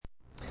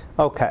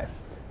Okay,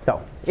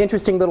 so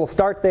interesting little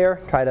start there.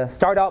 Try to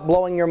start out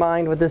blowing your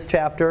mind with this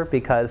chapter,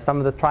 because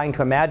trying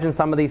to imagine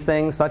some of these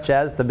things, such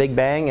as the Big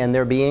Bang and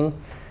there being,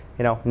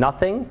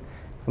 nothing.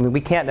 I mean,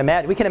 we can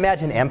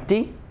imagine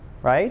empty,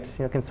 right?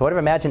 You can sort of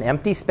imagine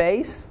empty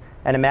space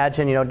and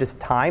imagine, just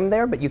time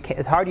there, but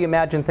it's hard to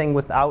imagine things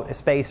without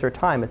space or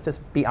time. It's just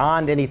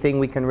beyond anything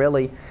we can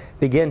really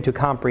begin to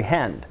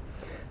comprehend.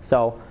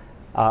 So,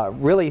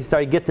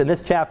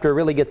 this chapter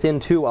really gets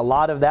into a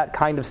lot of that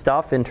kind of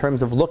stuff in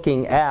terms of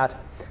looking at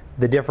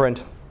the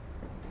different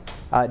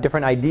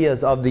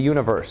ideas of the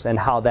universe and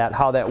how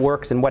that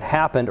works and what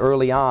happened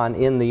early on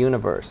in the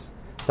universe.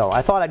 So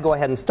I thought I'd go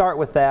ahead and start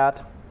with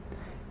that,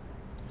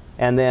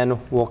 and then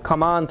we'll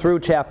come on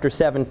through chapter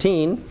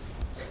 17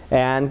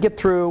 and get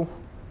through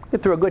a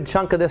good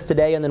chunk of this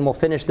today, and then we'll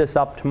finish this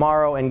up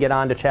tomorrow and get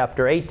on to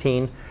chapter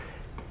 18.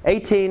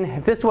 18,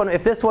 if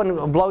this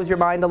one blows your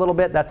mind a little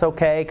bit, that's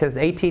okay, because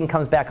 18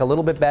 comes back a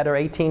little bit better.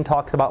 18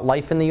 talks about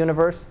life in the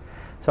universe,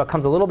 so it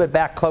comes a little bit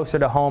back closer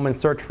to home in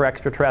search for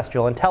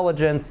extraterrestrial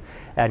intelligence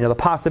and the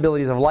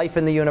possibilities of life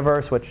in the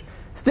universe, which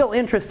still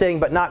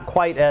interesting, but not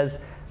quite as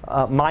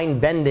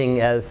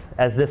mind-bending as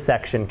this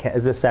section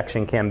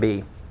can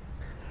be.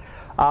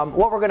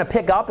 What we're going to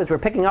pick up is we're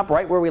picking up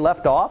right where we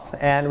left off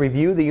and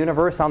review the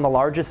universe on the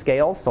largest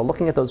scales. So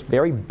looking at those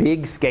very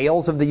big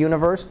scales of the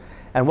universe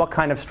and what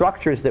kind of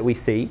structures that we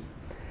see.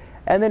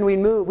 And then we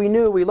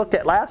looked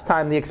at last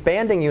time the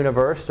expanding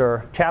universe, or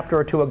a chapter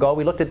or two ago,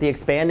 we looked at the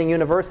expanding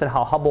universe and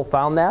how Hubble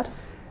found that.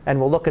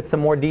 And we'll look at some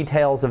more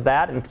details of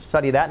that and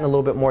study that in a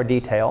little bit more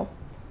detail.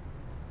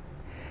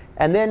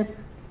 And then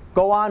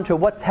go on to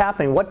what's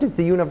happening. What does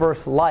the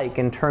universe like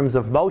in terms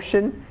of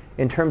motion,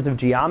 in terms of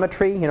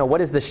geometry?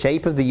 What is the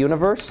shape of the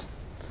universe?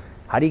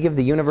 How do you give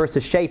the universe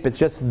a shape? It's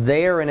just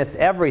there and it's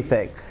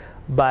everything.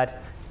 But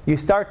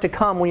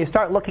when you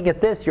start looking at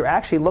this, you're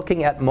actually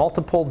looking at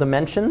multiple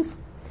dimensions.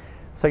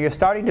 So you're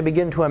starting to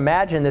begin to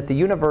imagine that the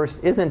universe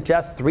isn't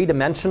just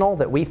three-dimensional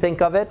that we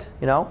think of it.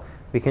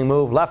 We can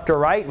move left or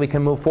right, we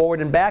can move forward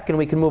and back, and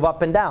we can move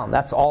up and down.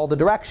 That's all the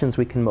directions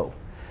we can move.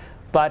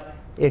 But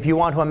if you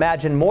want to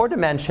imagine more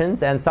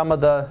dimensions, and some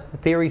of the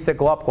theories that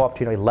go up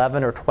to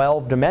 11 or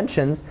 12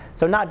 dimensions,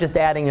 so not just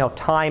adding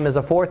time as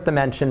a fourth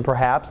dimension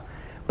perhaps,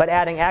 but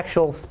adding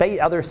actual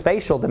other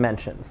spatial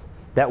dimensions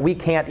that we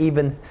can't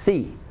even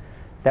see,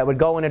 that would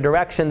go in a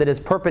direction that is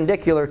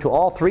perpendicular to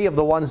all three of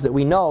the ones that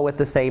we know at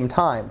the same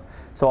time.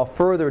 So a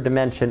further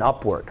dimension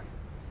upward.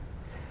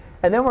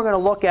 And then we're going to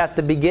look at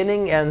the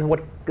beginning, and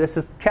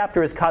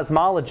chapter is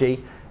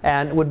Cosmology,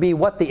 and would be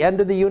what the end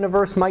of the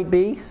universe might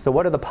be. So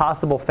what are the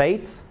possible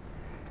fates,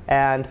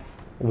 and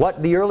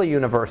what the early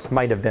universe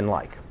might have been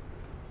like.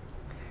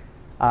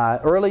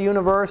 Early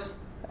universe,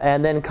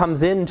 and then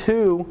comes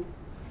into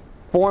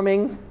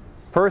forming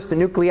first the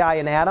nuclei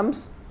and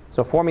atoms,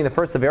 so forming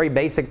the very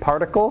basic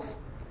particles.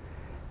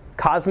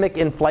 Cosmic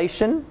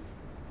inflation,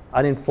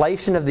 an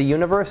inflation of the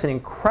universe, an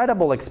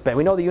incredible expansion.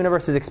 We know the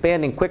universe is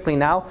expanding quickly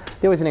now.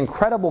 There was an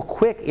incredible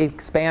quick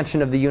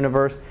expansion of the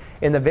universe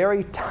in the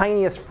very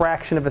tiniest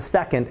fraction of a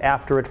second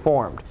after it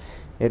formed.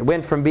 It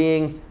went from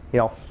being,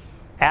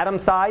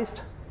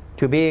 atom-sized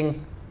to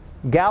being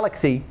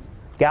galaxy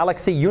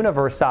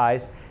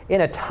universe-sized in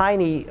a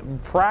tiny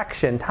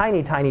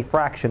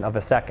fraction of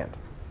a second.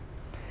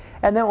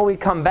 And then what we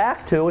come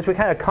back to is we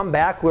kind of come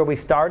back where we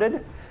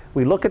started.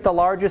 We look at the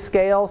larger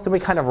scales, then we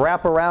kind of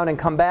wrap around and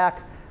come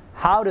back.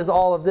 How does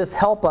all of this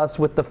help us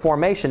with the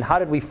formation? How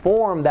did we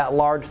form that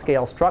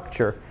large-scale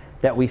structure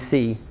that we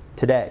see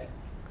today?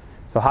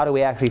 So how do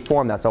we actually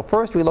form that? So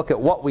first we look at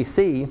what we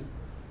see.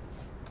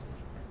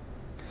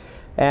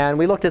 And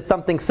we looked at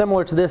something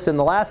similar to this in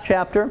the last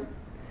chapter.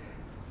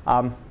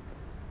 The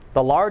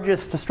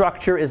largest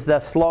structure is the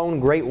Sloan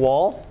Great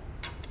Wall.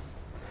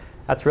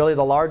 That's really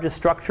the largest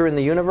structure in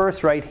the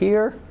universe right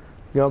here,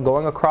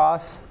 going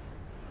across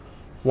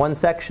one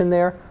section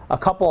there, a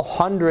couple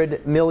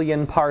 100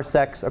 million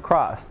parsecs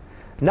across.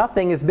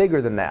 Nothing is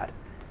bigger than that.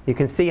 You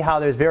can see how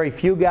there's very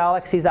few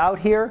galaxies out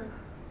here,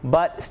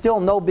 but still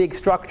no big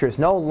structures,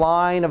 no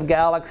line of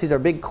galaxies or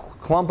big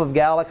clump of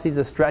galaxies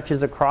that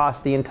stretches across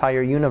the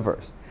entire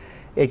universe.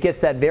 It gets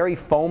that very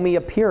foamy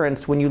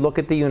appearance when you look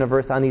at the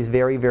universe on these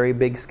very, very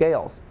big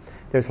scales.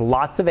 There's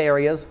lots of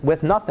areas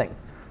with nothing.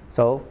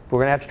 So we're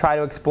going to have to try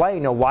to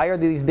explain, why are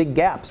there these big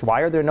gaps?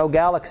 Why are there no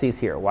galaxies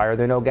here? Why are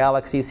there no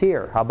galaxies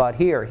here? How about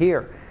here,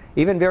 here?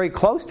 Even very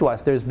close to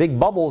us, there's big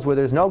bubbles where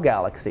there's no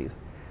galaxies.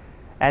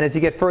 And as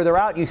you get further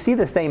out, you see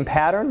the same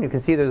pattern. You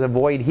can see there's a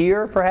void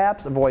here,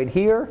 perhaps, a void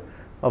here,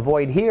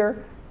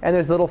 and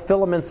there's little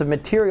filaments of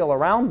material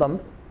around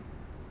them.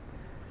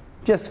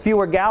 Just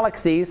fewer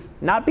galaxies,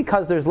 not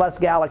because there's less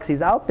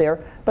galaxies out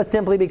there, but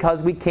simply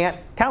because we can't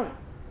count.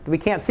 We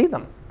can't see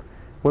them.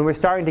 When we're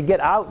starting to get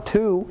out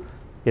to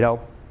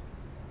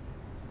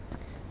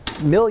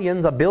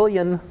millions, a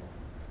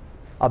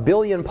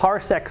billion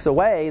parsecs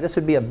away, this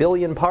would be a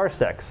billion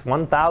parsecs,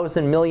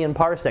 1,000 million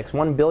parsecs,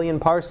 1 billion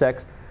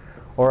parsecs,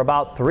 or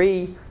about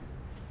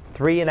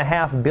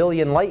 3.5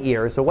 billion light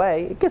years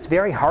away. It gets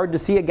very hard to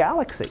see a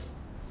galaxy.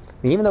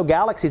 Even though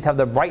galaxies have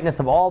the brightness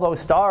of all those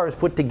stars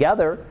put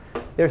together,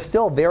 they're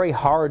still very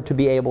hard to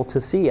be able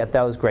to see at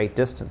those great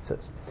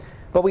distances.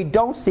 But we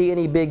don't see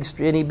any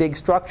big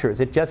structures.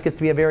 It just gets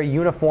to be a very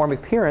uniform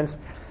appearance,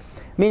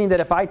 meaning that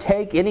if I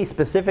take any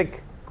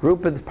specific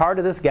group as part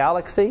of this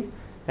galaxy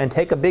and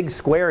take a big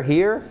square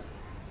here,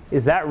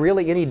 is that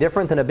really any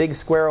different than a big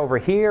square over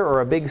here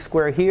or a big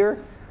square here?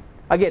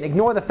 Again,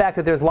 ignore the fact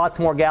that there's lots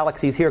more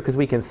galaxies here because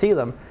we can see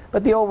them,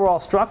 but the overall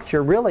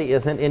structure really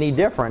isn't any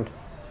different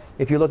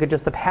if you look at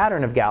just the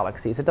pattern of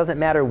galaxies. It doesn't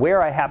matter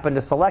where I happen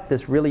to select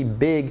this really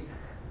big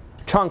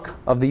chunk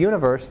of the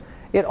universe,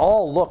 it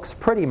all looks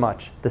pretty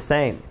much the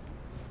same.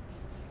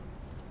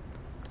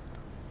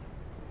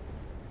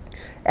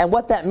 And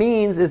what that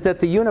means is that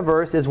the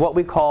universe is what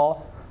we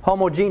call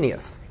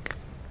homogeneous.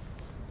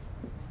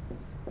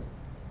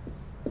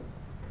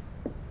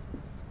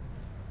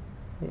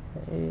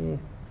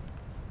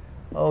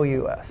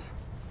 O-U-S.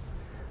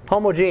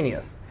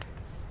 Homogeneous.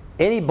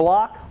 Any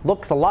block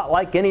looks a lot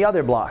like any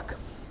other block.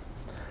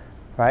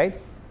 Right?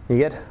 You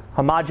get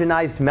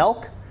homogenized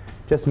milk.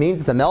 Just means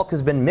that the milk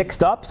has been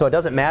mixed up, so it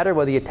doesn't matter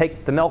whether you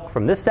take the milk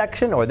from this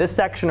section or this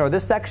section or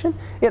this section.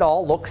 It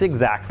all looks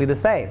exactly the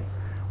same.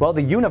 Well,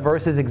 the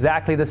universe is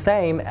exactly the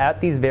same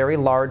at these very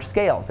large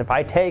scales. If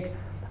I take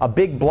a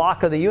big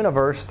block of the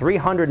universe,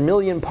 300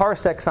 million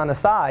parsecs on a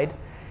side,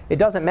 it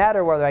doesn't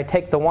matter whether I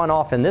take the one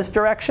off in this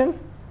direction,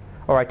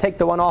 or I take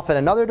the one off in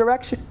another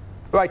direction,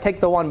 or I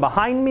take the one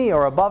behind me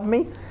or above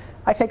me.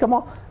 I take them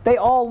all. They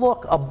all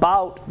look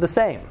about the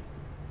same.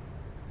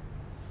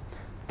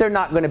 They're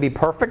not going to be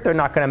perfect. They're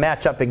not going to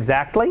match up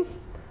exactly,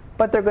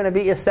 but they're going to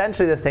be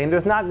essentially the same.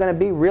 There's not going to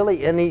be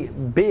really any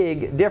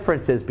big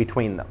differences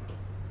between them.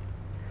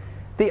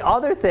 The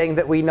other thing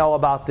that we know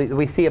about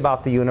we see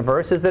about the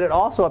universe is that it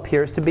also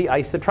appears to be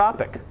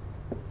isotropic.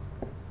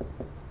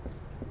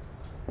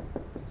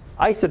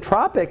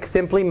 Isotropic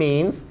simply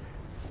means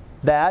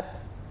that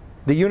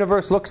the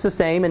universe looks the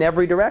same in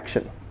every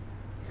direction.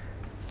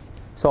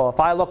 So if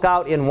I look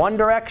out in one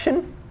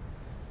direction,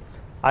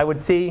 I would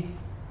see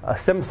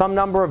some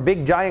number of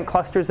big giant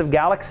clusters of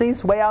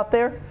galaxies way out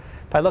there.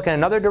 If I look in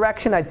another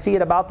direction, I'd see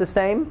it about the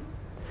same.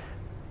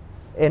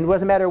 And it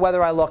doesn't matter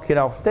whether I look,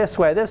 this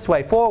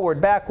way,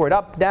 forward, backward,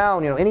 up,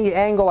 down, any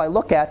angle I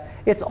look at,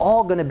 it's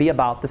all going to be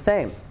about the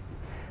same.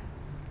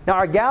 Now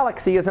our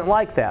galaxy isn't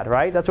like that,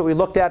 right? That's what we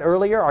looked at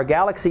earlier. Our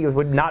galaxy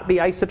would not be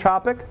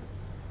isotropic,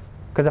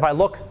 because if I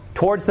look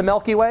towards the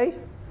Milky Way,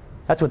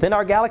 that's within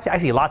our galaxy, I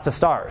see lots of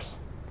stars.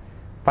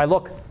 If I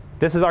look,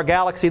 this is our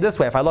galaxy this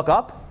way. If I look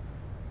up,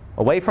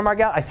 away from our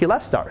galaxy, I see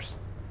less stars.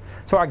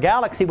 So our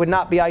galaxy would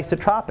not be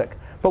isotropic.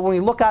 But when we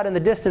look out in the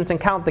distance and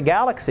count the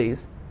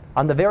galaxies,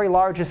 on the very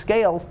largest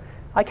scales,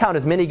 I count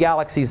as many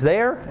galaxies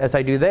there as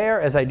I do there,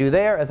 as I do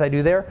there, as I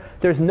do there.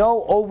 There's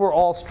no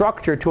overall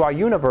structure to our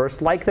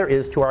universe like there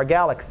is to our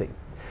galaxy.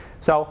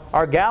 So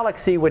our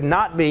galaxy would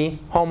not be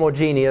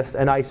homogeneous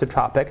and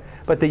isotropic,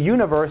 but the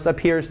universe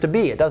appears to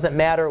be. It doesn't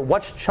matter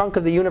what chunk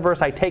of the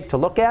universe I take to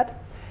look at.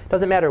 It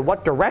doesn't matter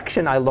what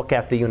direction I look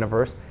at the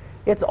universe.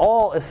 It's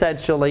all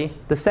essentially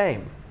the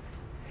same.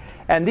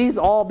 And these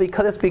all,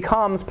 because this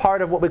becomes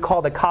part of what we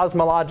call the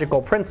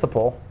cosmological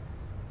principle.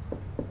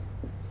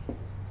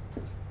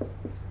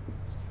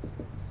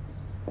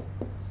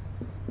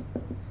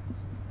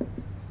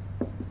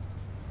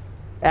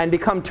 And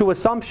become two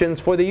assumptions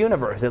for the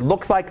universe. It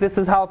looks like this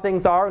is how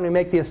things are, and we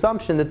make the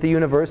assumption that the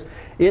universe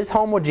is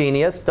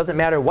homogeneous. Doesn't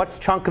matter what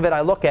chunk of it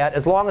I look at,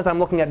 as long as I'm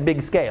looking at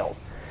big scales.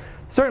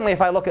 Certainly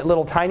if I look at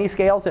little tiny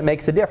scales, it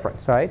makes a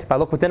difference, right? If I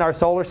look within our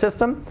solar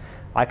system,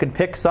 I could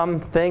pick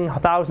something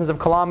thousands of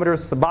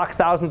kilometers, a box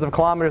thousands of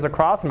kilometers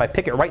across, and if I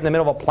pick it right in the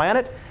middle of a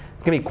planet,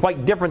 it's going to be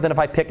quite different than if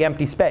I pick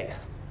empty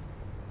space.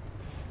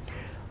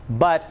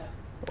 But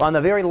on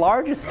the very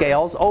largest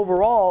scales,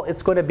 overall,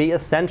 it's going to be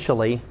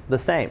essentially the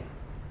same.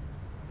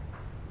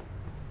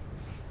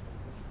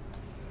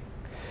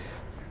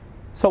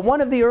 So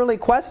one of the early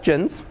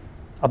questions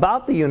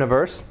about the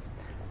universe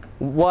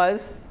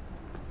was,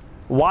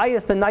 why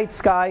is the night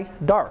sky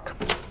dark?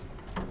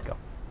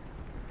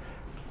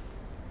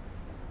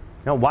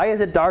 Now, why is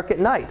it dark at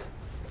night?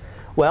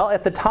 Well,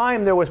 at the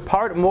time there was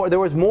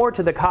more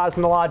to the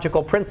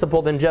cosmological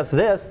principle than just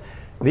this.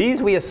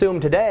 These we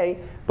assume today,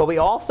 but we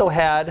also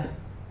had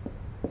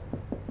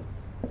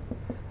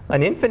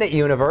an infinite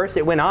universe.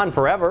 It went on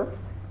forever.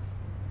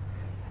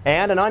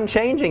 And an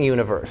unchanging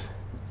universe.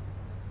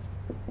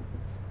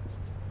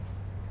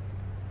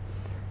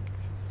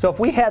 So if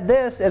we had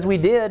this as we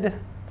did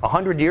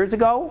 100 years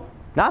ago,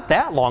 not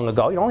that long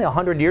ago, only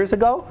 100 years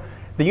ago,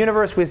 the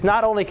universe was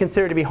not only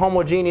considered to be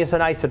homogeneous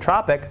and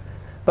isotropic,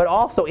 but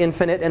also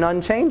infinite and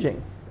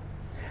unchanging.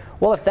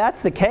 Well, if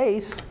that's the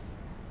case,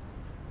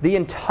 the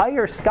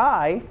entire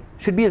sky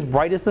should be as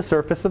bright as the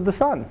surface of the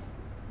sun.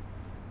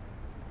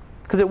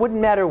 Because it wouldn't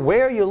matter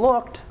where you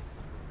looked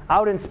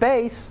out in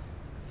space,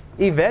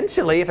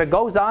 eventually, if it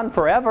goes on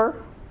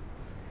forever,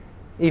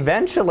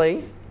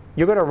 eventually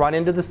you're going to run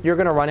into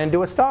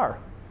a star.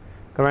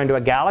 You're going to run into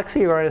a galaxy,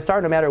 you're going to run into a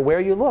star, no matter where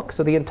you look.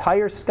 So the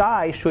entire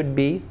sky should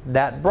be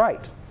that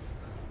bright.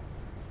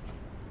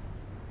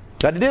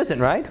 But it isn't,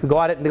 right? We go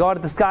out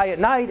at the sky at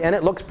night, and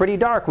it looks pretty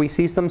dark. We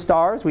see some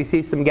stars. We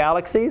see some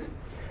galaxies.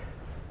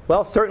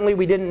 Well, certainly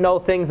we didn't know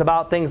things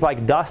about things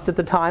like dust at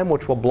the time,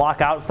 which will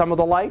block out some of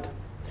the light.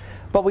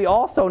 But we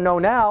also know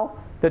now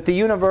that the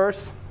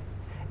universe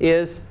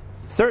is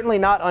certainly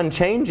not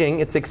unchanging.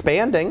 It's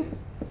expanding.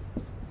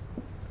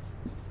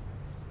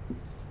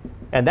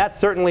 And that's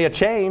certainly a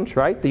change,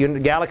 right? The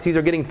galaxies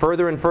are getting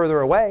further and further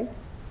away.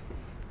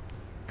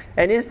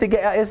 And is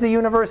the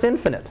universe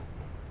infinite?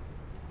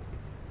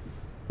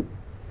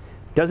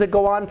 Does it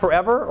go on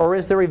forever, or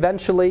is there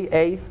eventually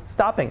a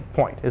stopping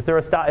point? Is there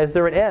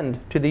an end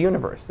to the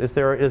universe?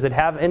 Does it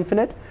have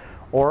infinite,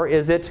 or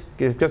is it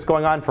just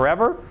going on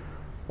forever,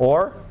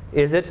 or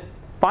is it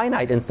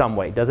finite in some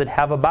way? Does it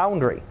have a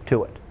boundary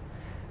to it?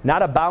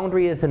 Not a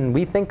boundary as in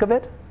we think of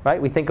it,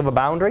 right? We think of a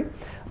boundary,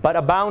 but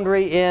a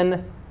boundary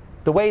in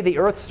the way the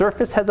Earth's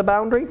surface has a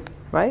boundary,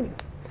 right?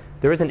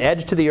 There is an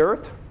edge to the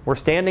Earth. We're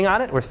standing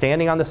on it. We're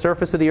standing on the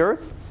surface of the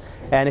Earth.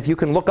 And if you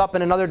can look up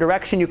in another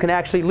direction, you can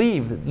actually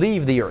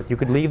leave the Earth. You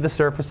could leave the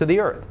surface of the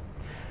Earth.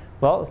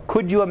 Well,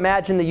 could you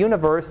imagine the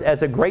universe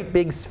as a great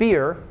big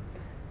sphere,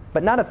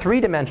 but not a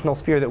three-dimensional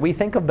sphere that we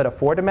think of, but a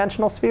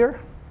four-dimensional sphere?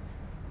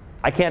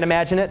 I can't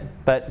imagine it,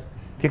 but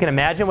if you can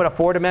imagine what a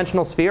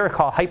four-dimensional sphere,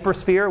 called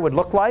hypersphere, would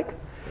look like,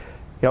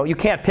 you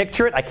can't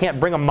picture it. I can't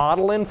bring a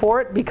model in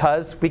for it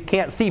because we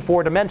can't see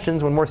four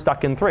dimensions when we're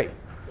stuck in three.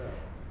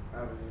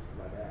 I was just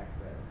about to ask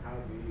that. How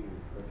do you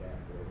look at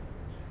four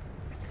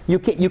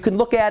dimensions? You can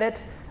look at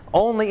it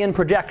only in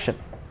projection.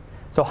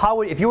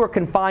 So if you were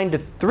confined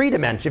to three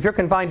dimensions, if you're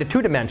confined to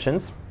two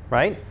dimensions,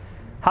 right?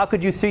 How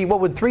could you see what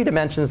would three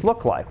dimensions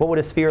look like? What would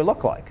a sphere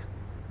look like?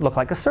 Look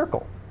like a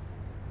circle.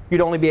 You'd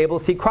only be able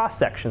to see cross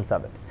sections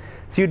of it.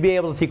 So you'd be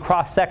able to see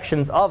cross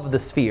sections of the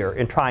sphere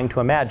in trying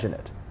to imagine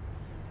it.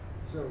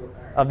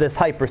 Of this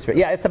hypersphere.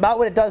 Yeah, it's about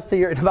what it does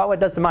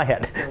to my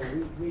head. So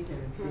we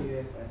can see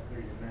this as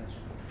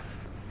three-dimensional,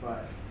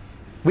 but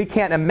we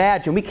can't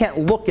imagine, we can't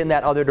look in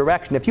that other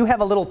direction. If you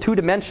have a little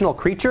two-dimensional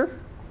creature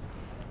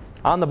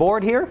on the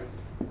board here,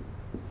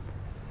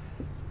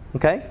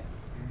 okay,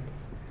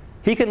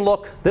 he can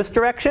look this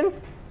direction,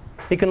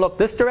 he can look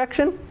this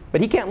direction, but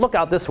he can't look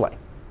out this way.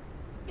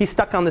 He's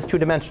stuck on this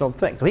two-dimensional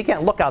thing. So he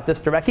can't look out this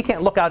direction. He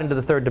can't look out into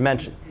the third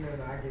dimension. No,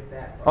 I get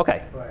that.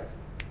 Okay. But,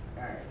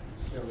 all right,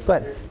 so go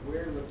ahead.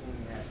 We're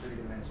looking at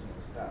three-dimensional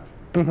stuff.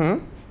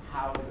 Mm-hmm.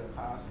 How is it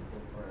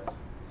possible for us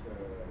to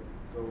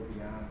go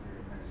beyond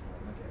three-dimensional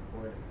and look at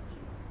four-dimensional?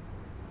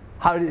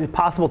 How is it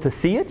possible to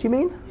see it, you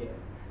mean? Yeah.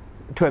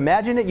 To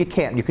imagine it, you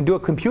can't. You can do a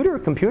computer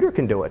can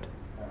do it.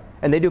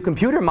 And they do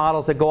computer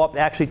models that go up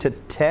actually to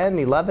 10,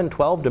 11,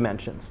 12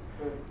 dimensions.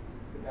 But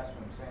that's what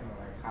I'm saying.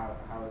 Like,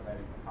 how is that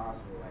even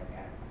possible?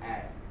 Like,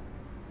 at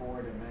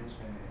four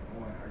dimension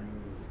and one, are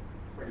you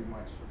pretty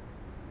much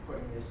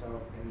putting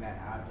yourself in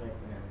that object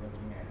and then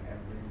looking at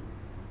every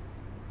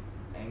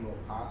angle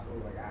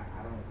possible? Like,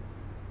 I don't.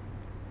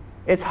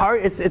 It's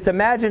hard. It's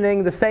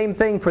imagining the same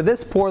thing for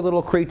this poor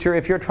little creature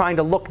if you're trying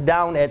to look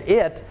down at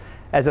it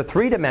as a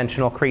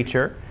three-dimensional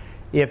creature.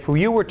 If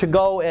you were to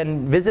go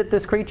and visit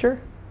this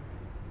creature,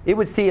 it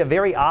would see a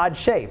very odd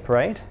shape,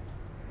 right?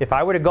 If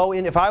I were to go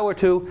into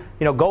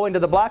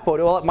the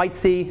blackboard, well, it might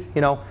see,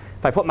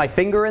 if I put my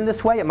finger in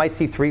this way, it might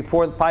see 3,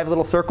 4, 5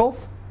 little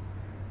circles.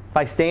 If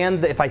I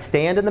stand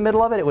in the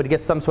middle of it, it would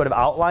get some sort of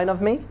outline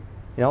of me,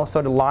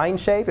 sort of line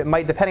shape. It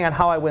might, depending on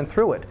how I went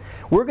through it.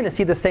 We're going to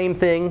see the same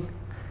thing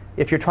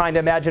if you're trying to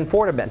imagine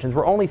four dimensions.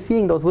 We're only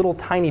seeing those little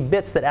tiny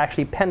bits that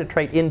actually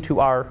penetrate into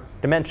our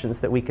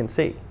dimensions that we can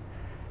see.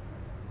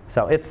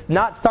 So it's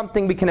not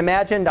something we can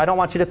imagine. I don't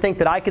want you to think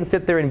that I can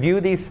sit there and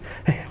view these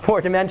four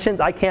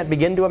dimensions. I can't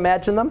begin to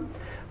imagine them.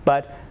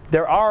 But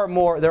there are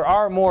more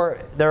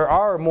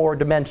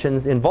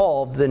dimensions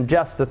involved than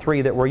just the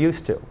three that we're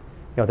used to.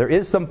 There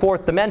is some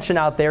fourth dimension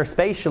out there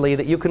spatially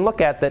that you can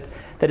look at that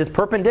is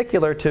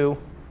perpendicular to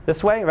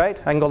this way, right?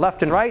 I can go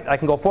left and right, I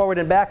can go forward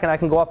and back, and I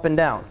can go up and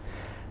down.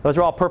 Those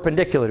are all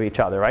perpendicular to each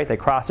other, right? They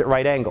cross at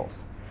right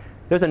angles.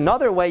 There's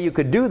another way you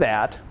could do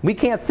that. We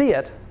can't see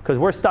it because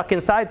we're stuck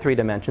inside three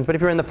dimensions. But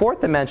if you're in the fourth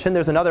dimension,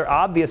 there's another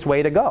obvious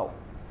way to go.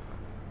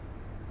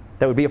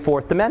 That would be a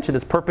fourth dimension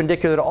that's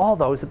perpendicular to all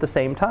those at the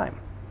same time.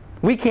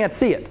 We can't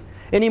see it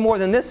any more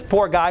than this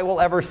poor guy will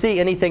ever see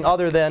anything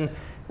other than,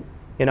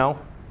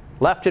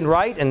 left and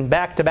right and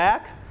back to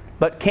back,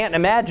 but can't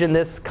imagine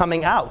this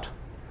coming out.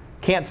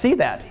 Can't see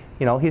that.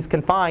 He's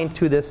confined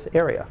to this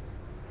area.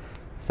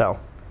 So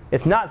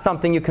it's not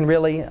something you can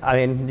really.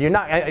 You're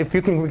not. If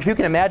you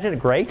can imagine it,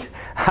 great.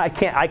 I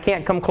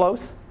can't come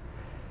close.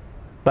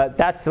 But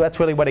that's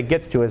really what it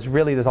gets to. Is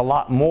really there's a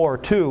lot more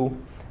to,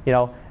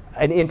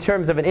 and in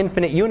terms of an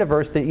infinite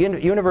universe, the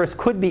universe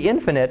could be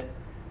infinite,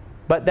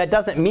 but that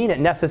doesn't mean it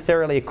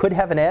necessarily. It could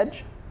have an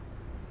edge,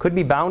 could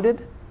be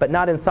bounded, but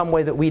not in some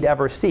way that we'd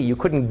ever see. You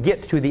couldn't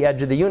get to the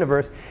edge of the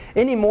universe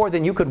any more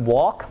than you could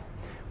walk.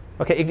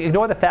 Okay,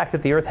 ignore the fact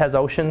that the Earth has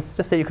oceans.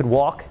 Just say you could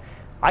walk.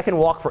 I can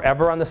walk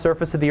forever on the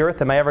surface of the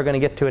Earth. Am I ever going to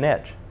get to an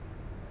edge?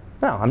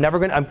 No, I'm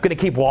going to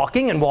keep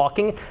walking and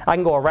walking. I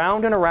can go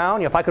around and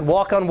around. If I could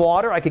walk on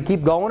water, I could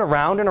keep going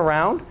around and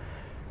around.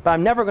 but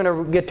I'm never going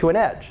to get to an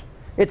edge.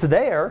 It's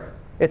there,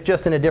 it's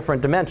just in a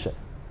different dimension,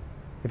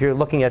 if you're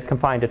looking at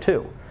confined to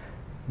 2.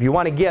 If you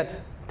want to get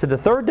to the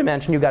 3rd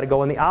dimension, you've got to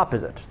go in the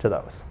opposite to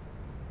those.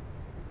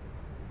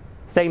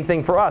 Same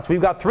thing for us.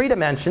 We've got 3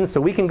 dimensions,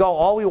 so we can go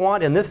all we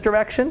want in this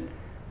direction.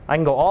 I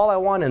can go all I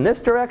want in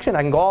this direction.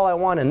 I can go all I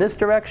want in this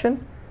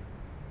direction.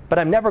 But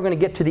I'm never going to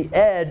get to the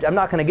edge. I'm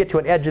not going to get to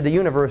an edge of the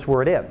universe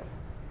where it ends.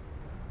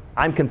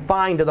 I'm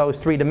confined to those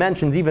 3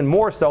 dimensions, even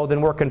more so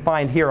than we're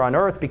confined here on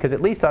Earth, because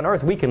at least on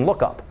Earth we can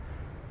look up.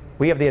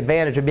 We have the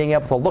advantage of being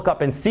able to look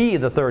up and see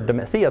a third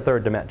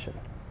dimension.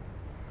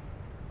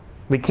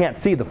 We can't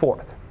see the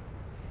 4th.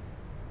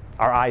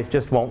 Our eyes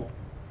just won't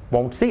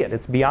see it.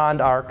 It's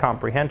beyond our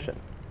comprehension.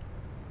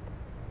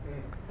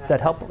 Does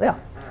that help? Yeah.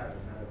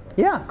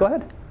 Yeah, go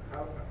ahead.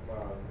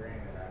 Well,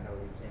 granted, I know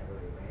we can't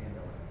really land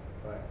on it,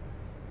 but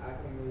how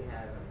come we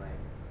haven't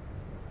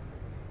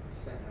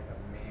sent a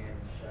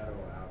manned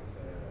shuttle out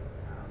to,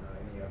 I don't know,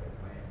 any other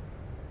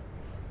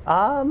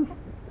planet?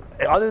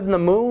 Other than the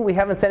moon, we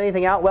haven't sent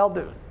anything out.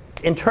 Well,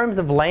 in terms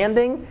of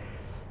landing,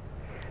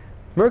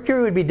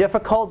 Mercury would be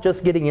difficult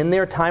just getting in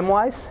there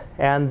time-wise,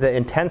 and the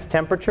intense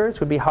temperatures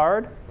would be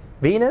hard.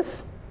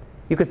 Venus,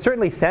 you could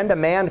certainly send a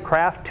manned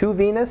craft to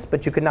Venus,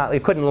 but you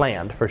couldn't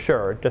land for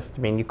sure.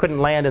 You couldn't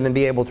land and then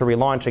be able to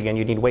relaunch again.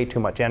 You'd need way too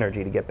much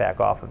energy to get back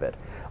off of it.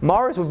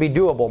 Mars would be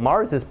doable.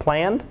 Mars is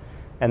planned,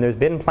 and there's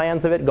been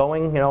plans of it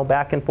going,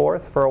 back and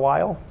forth for a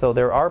while. So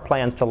there are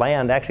plans to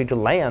land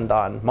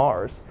on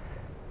Mars,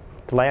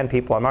 to land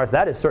people on Mars.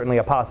 That is certainly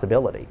a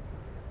possibility.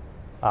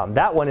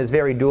 That one is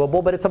very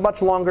doable, but it's a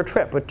much longer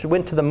trip. It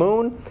went to the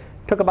moon,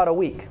 took about a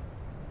week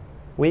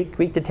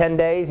to 10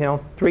 days.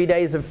 3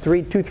 days of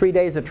 3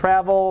 days of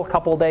travel, a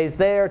couple of days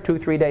there,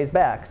 2-3 days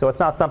back. So it's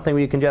not something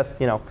where you can just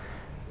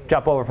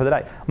jump over for the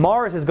night.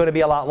 Mars is going to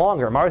be a lot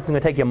longer. Mars is going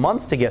to take you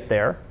months to get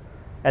there,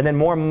 and then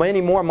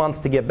many more months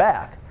to get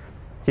back.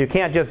 So you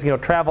can't just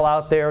travel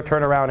out there,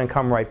 turn around, and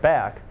come right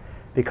back.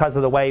 Because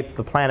of the way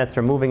the planets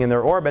are moving in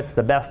their orbits,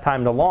 the best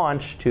time to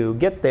launch to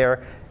get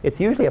there, it's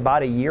usually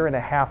about a 1.5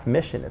 year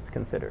mission, it's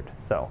considered.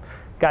 So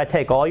you've got to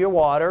take all your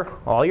water,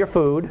 all your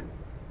food,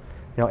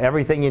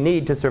 everything you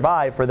need to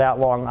survive for that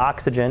long,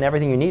 oxygen,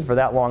 everything you need for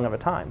that long of a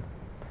time.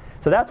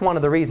 So that's one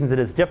of the reasons it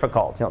is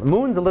difficult. The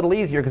moon's a little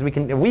easier because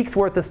a week's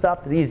worth of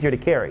stuff is easier to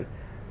carry.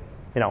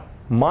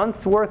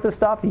 Months worth of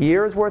stuff,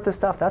 years worth of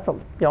stuff, that's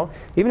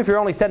even if you're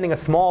only sending a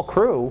small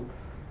crew,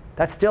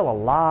 that's still a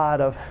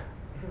lot of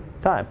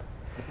time.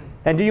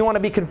 And do you want to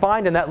be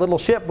confined in that little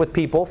ship with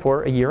people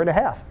for 1.5 years?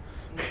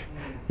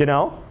 It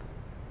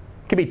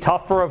can be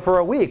tough for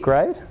a week,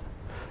 right?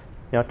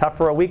 Tough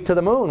for a week to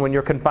the moon when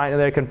they're confined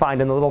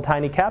in the little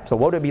tiny capsule.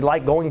 What would it be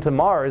like going to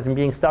Mars and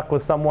being stuck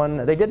with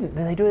someone? Did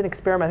they do an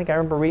experiment? I think I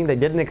remember reading they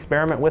did an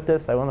experiment with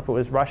this. I don't know if it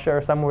was Russia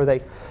or somewhere where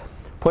they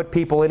put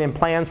people in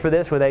plans for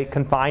this, where they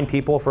confined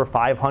people for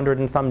 500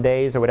 and some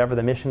days or whatever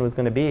the mission was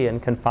going to be,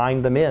 and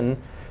confined them in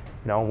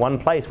one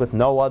place with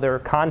no other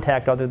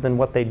contact other than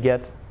what they'd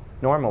get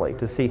normally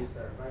to see.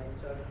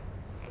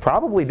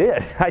 Probably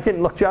did. I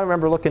didn't look. I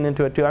remember looking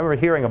into it too. I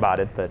remember hearing about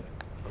it,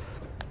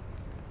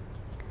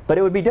 but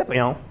it would be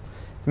different.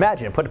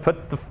 Imagine send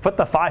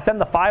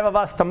the 5 of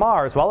us to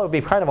Mars. Well, it would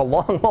be kind of a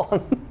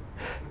long.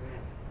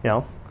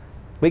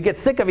 We get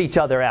sick of each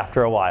other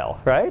after a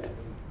while, right?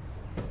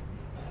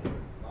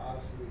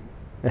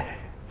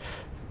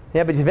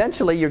 Yeah, but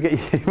eventually you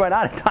run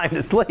out of time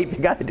to sleep. You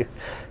got to do.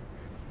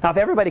 Now, if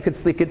everybody could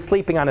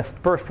sleeping on a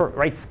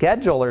right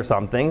schedule or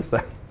something,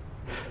 so.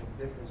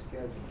 Different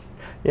schedule.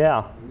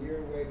 Yeah. When you're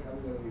awake,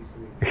 I'm going to be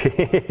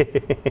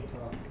sleeping.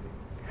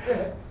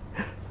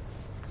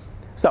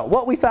 So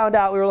what we found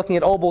out, we were looking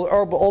at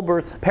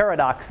Olber's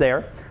paradox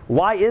there.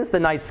 Why is the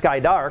night sky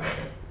dark?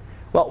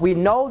 Well, we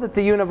know that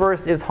the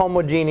universe is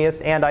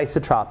homogeneous and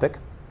isotropic,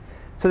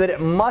 so that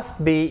it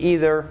must be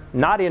either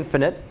not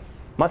infinite,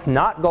 must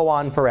not go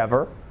on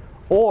forever,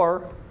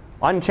 or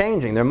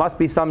unchanging. There must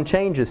be some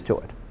changes to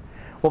it.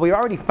 Well, we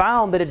already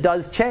found that it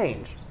does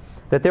change,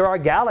 that there are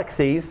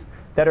galaxies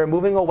that are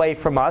moving away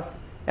from us,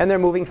 and they're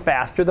moving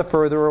faster the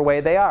further away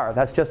they are.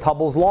 That's just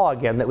Hubble's law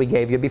again that we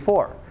gave you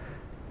before.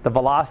 The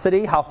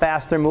velocity, how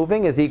fast they're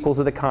moving, is equal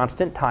to the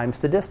constant times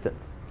the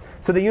distance.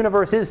 So the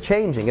universe is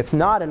changing. It's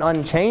not an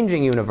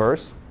unchanging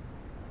universe.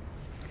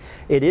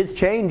 It is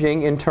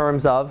changing in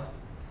terms of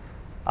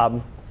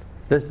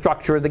the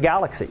structure of the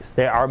galaxies.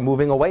 They are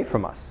moving away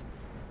from us.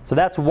 So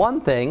that's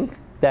one thing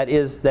that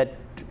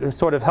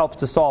sort of helps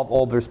to solve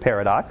Olber's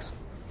paradox.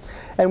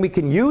 And we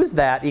can use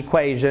that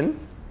equation,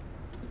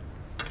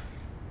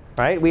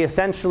 right? We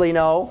essentially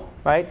know,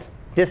 right?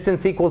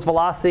 Distance equals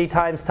velocity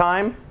times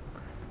time,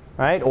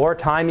 right? Or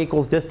time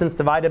equals distance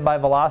divided by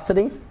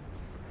velocity.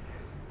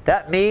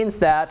 That means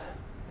that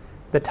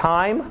the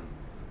time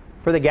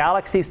for the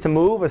galaxies to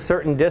move a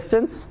certain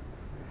distance,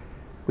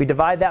 we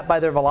divide that by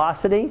their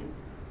velocity.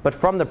 But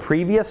from the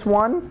previous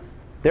one,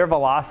 their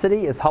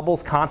velocity is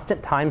Hubble's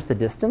constant times the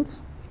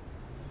distance.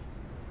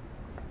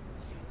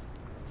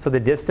 So the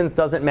distance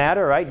doesn't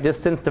matter, right?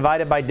 Distance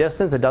divided by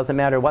distance, it doesn't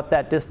matter what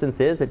that distance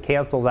is, it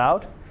cancels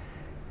out.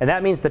 And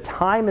that means the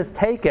time is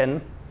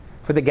taken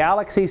for the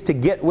galaxies to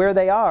get where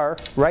they are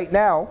right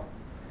now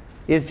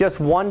is just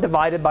 1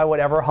 divided by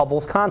whatever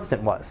Hubble's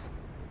constant was.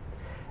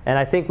 And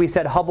I think we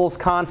said Hubble's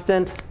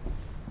constant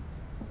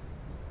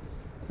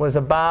was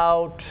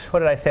about, what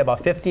did I say,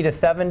 about 50 to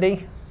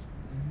 70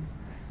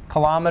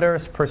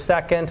 kilometers per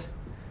second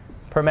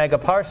per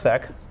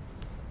megaparsec.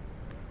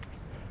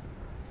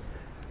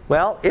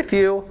 Well, if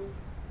you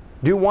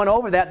do 1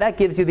 over that, that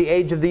gives you the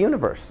age of the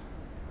universe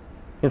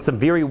in some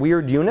very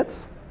weird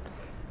units.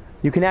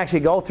 You can actually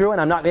go through, and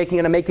I'm not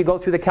going to make you go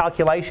through the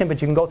calculation,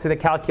 but you can go through the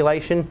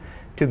calculation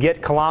to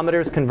get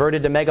kilometers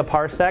converted to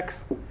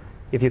megaparsecs.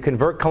 If you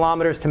convert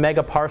kilometers to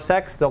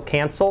megaparsecs, they'll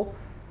cancel.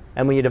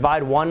 And when you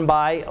divide 1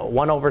 by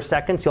 1 over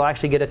seconds, you'll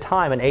actually get a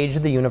time, an age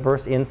of the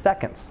universe in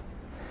seconds.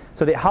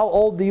 So how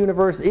old the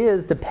universe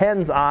is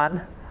depends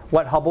on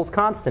what Hubble's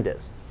constant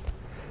is.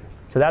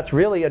 So that's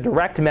really a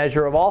direct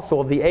measure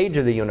of the age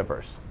of the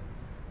universe.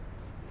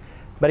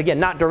 But again,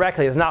 not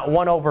directly. It's not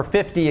 1 over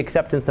 50,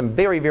 except in some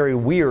very, very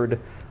weird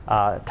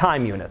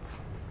time units.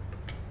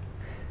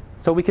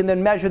 So we can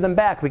then measure them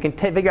back. We can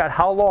figure out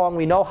how long.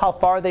 We know how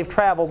far they've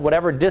traveled,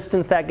 whatever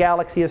distance that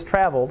galaxy has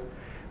traveled.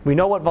 We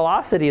know what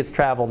velocity it's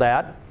traveled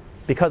at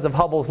because of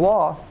Hubble's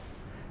law.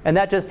 And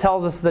that just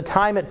tells us the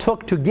time it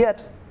took to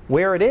get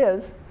where it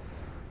is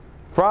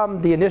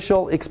from the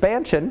initial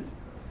expansion,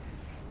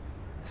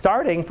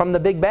 starting from the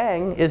Big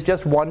Bang, is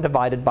just 1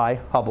 divided by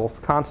Hubble's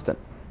constant.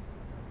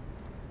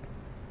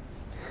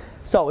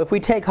 So if we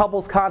take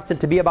Hubble's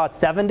constant to be about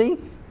 70,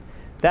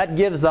 that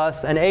gives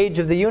us an age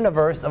of the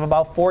universe of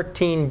about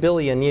 14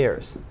 billion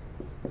years.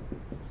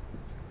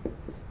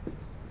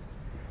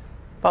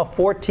 About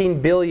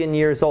 14 billion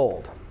years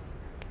old.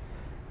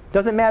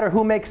 Doesn't matter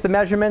who makes the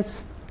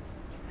measurements.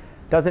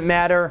 Doesn't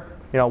matter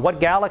what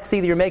galaxy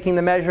that you're making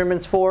the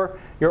measurements for.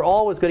 You're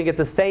always going to get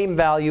the same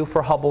value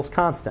for Hubble's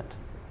constant.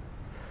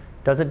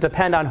 Doesn't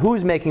depend on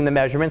who's making the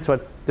measurements.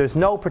 So there's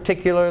no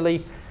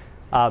particularly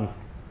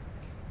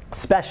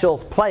special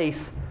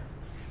place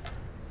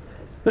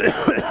in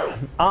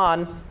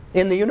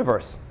the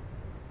universe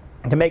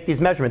to make these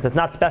measurements. It's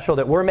not special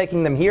that we're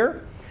making them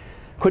here.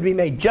 Could be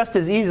made just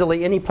as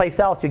easily any place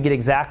else. You'd get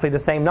exactly the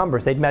same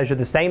numbers. They'd measure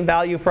the same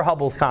value for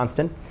Hubble's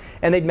constant,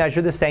 and they'd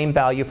measure the same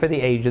value for the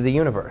age of the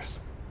universe.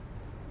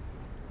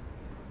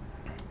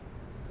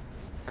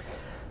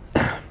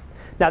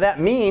 Now that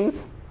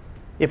means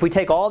if we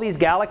take all these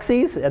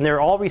galaxies and they're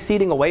all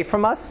receding away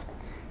from us,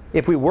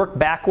 if we work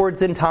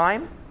backwards in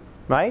time,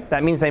 right?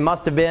 That means they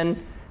must have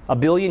been 1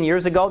 billion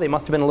years ago, they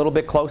must have been a little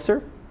bit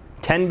closer.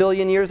 10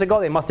 billion years ago,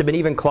 they must have been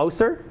even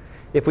closer.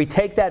 If we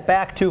take that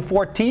back to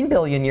 14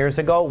 billion years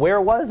ago, where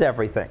was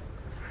everything?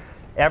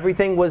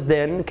 Everything was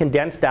then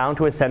condensed down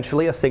to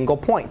essentially a single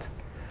point.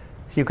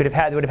 So you would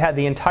have had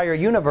the entire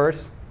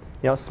universe,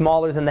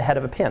 smaller than the head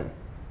of a pin.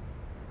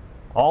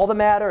 All the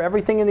matter,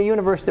 everything in the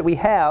universe that we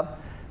have,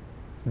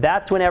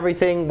 that's when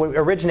everything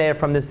originated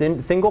from this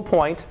single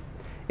point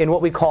in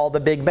what we call the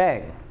Big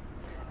Bang.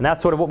 And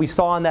that's sort of what we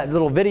saw in that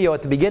little video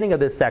at the beginning of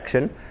this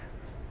section.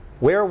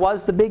 Where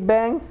was the Big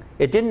Bang?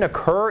 It didn't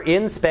occur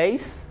in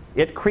space.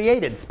 It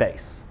created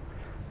space.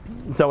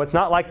 So it's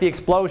not like the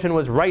explosion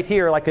was right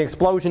here, like an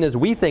explosion as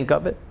we think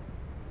of it.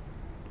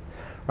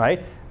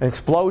 Right? An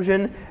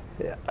explosion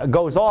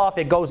goes off,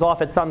 it goes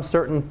off at some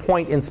certain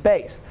point in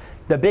space.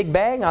 The Big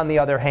Bang, on the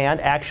other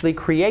hand, actually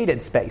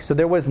created space. So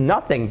there was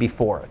nothing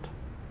before it.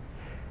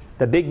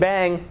 The Big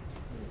Bang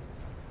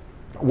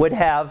would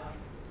have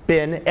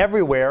been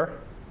everywhere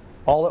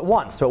all at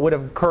once. So it would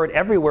have occurred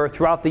everywhere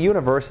throughout the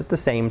universe at the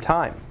same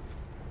time.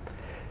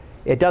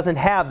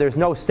 There's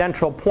no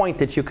central point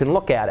that you can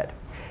look at it.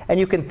 And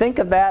you can think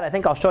of that, I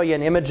think I'll show you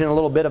an image in a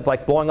little bit of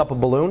like blowing up a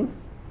balloon.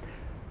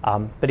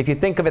 But if you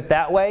think of it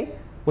that way,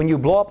 when you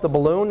blow up the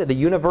balloon, the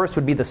universe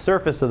would be the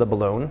surface of the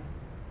balloon.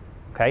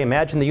 Okay,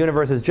 imagine the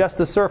universe is just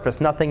the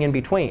surface, nothing in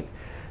between.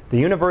 The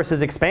universe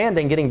is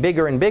expanding, getting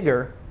bigger and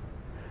bigger,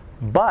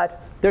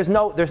 but there's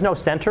no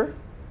center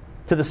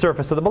to the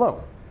surface of the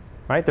balloon.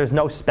 Right? There's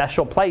no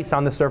special place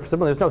on the surface of the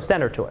balloon. There's no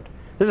center to it.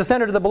 There's a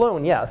center to the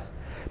balloon, yes,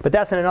 but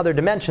that's in another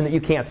dimension that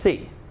you can't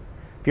see.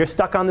 If you're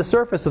stuck on the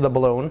surface of the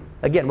balloon,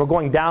 again, we're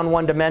going down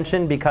 1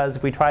 dimension because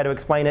if we try to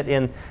explain it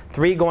in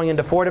 3 going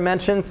into 4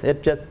 dimensions,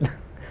 it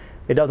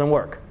doesn't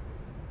work.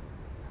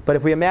 But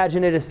if we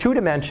imagine it as 2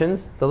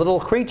 dimensions, the little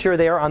creature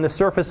there on the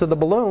surface of the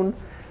balloon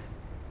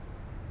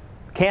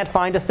can't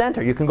find a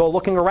center. You can go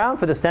looking around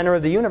for the center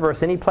of the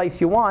universe any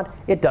place you want.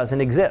 It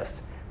doesn't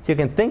exist. So you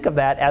can think of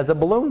that as a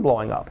balloon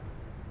blowing up.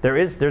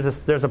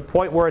 There's a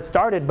point where it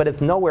started, but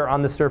it's nowhere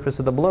on the surface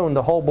of the balloon.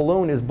 The whole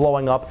balloon is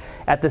blowing up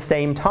at the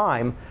same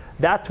time.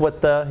 That's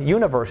what the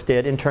universe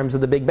did in terms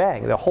of the Big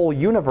Bang. The whole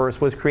universe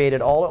was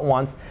created all at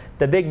once.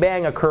 The Big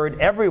Bang occurred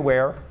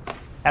everywhere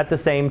at the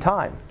same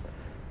time.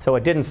 So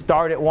it didn't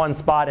start at one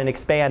spot and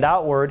expand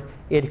outward.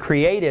 It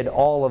created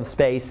all of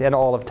space and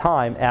all of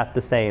time at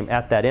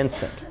that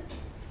instant.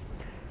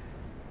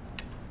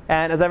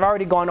 And as I've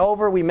already gone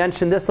over, we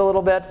mentioned this a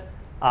little bit.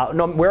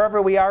 Wherever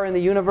we are in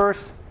the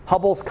universe,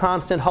 Hubble's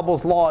constant,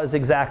 Hubble's law is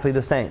exactly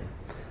the same.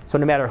 So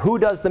no matter who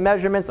does the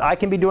measurements, I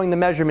can be doing the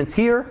measurements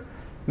here.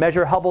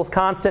 measure Hubble's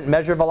constant,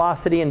 measure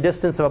velocity and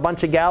distance of a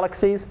bunch of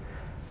galaxies.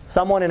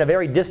 Someone in a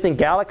very distant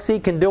galaxy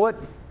can do it.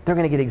 They're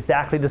going to get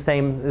exactly the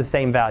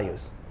same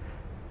values.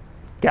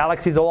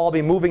 Galaxies will all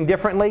be moving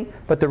differently,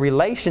 but the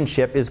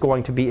relationship is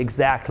going to be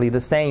exactly the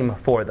same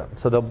for them.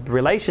 So the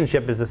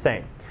relationship is the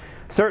same.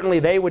 Certainly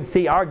they would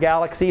see our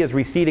galaxy as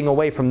receding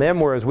away from them,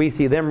 whereas we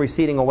see them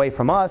receding away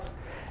from us.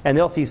 And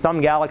they'll see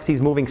some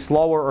galaxies moving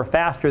slower or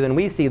faster than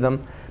we see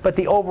them. But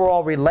the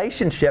overall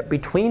relationship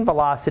between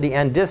velocity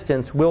and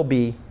distance will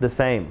be the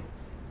same.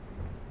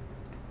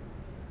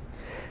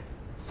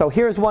 So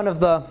here's one of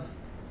the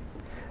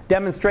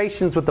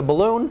demonstrations with the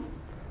balloon.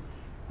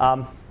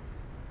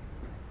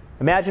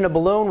 Imagine a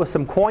balloon with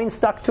some coins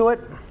stuck to it.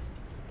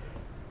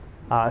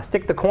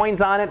 Stick the coins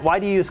on it. Why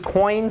do you use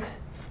coins?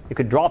 You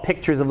could draw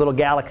pictures of little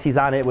galaxies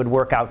on it. It would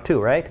work out too,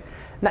 right?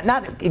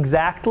 Not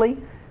exactly,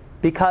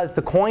 because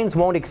the coins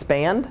won't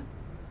expand.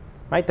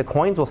 Right? The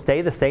coins will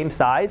stay the same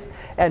size.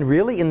 And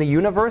really, in the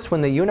universe,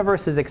 when the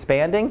universe is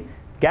expanding,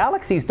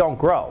 galaxies don't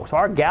grow. So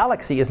our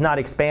galaxy is not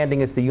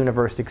expanding as the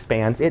universe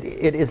expands. It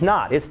is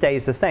not. It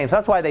stays the same. So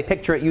that's why they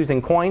picture it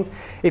using coins.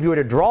 If you were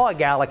to draw a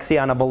galaxy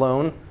on a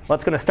balloon, well,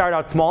 it's going to start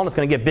out small and it's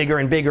going to get bigger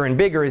and bigger and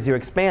bigger as you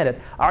expand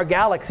it. Our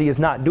galaxy is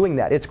not doing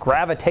that. It's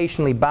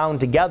gravitationally bound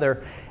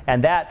together,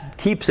 and that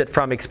keeps it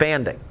from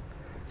expanding.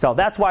 So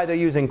that's why they're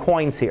using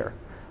coins here.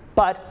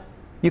 But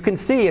you can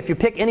see if you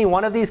pick any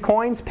one of these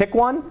coins, pick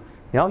one.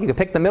 You can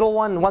pick the middle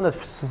one, the one that's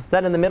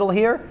set in the middle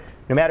here.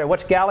 No matter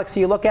which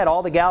galaxy you look at,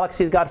 all the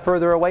galaxies got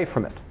further away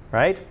from it,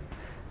 right?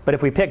 But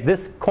if we pick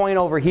this coin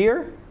over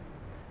here,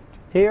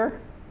 here,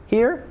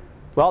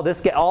 well,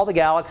 all the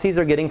galaxies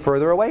are getting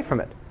further away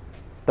from it.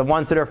 The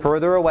ones that are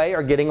further away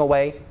are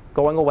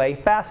going away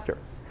faster.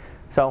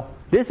 So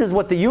this is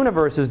what the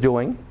universe is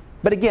doing.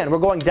 But again, we're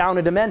going down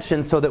a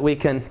dimension so that we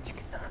can...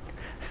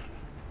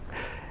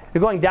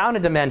 You're going down a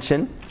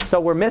dimension, so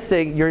we're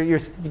missing... You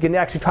can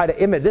actually try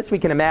to image. This we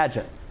can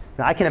imagine.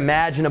 Now, I can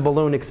imagine a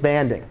balloon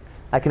expanding.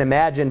 I can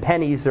imagine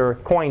pennies or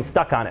coins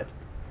stuck on it.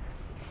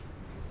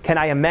 Can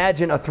I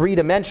imagine a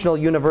three-dimensional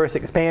universe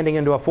expanding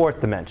into a fourth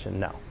dimension?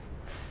 No.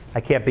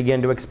 I can't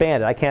begin to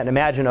expand it. I can't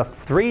imagine a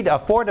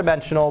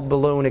four-dimensional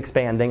balloon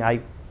expanding.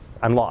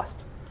 I'm lost.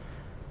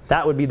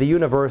 That would be the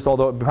universe,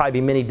 although it would probably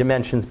be many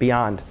dimensions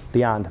beyond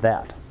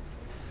that.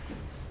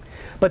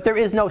 But there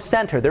is no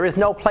center. There is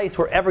no place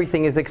where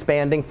everything is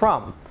expanding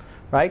from.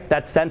 Right?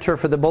 That center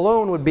for the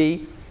balloon would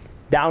be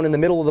down in the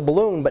middle of the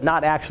balloon, but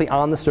not actually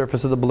on the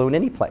surface of the balloon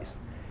anyplace.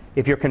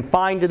 If you're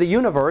confined to the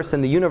universe,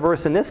 and the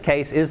universe in this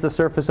case is the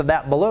surface of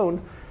that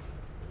balloon,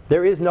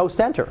 there is no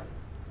center.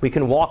 We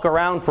can walk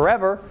around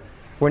forever.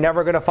 We're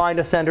never going to find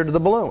a center to the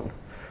balloon.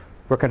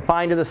 We're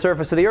confined to the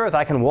surface of the Earth.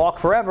 I can walk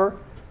forever.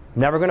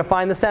 I'm never going to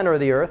find the center of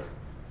the Earth.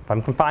 If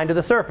I'm confined to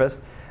the surface,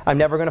 I'm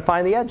never going to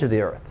find the edge of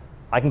the Earth.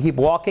 I can keep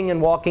walking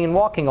and walking and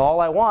walking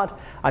all I want.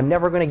 I'm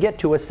never going to get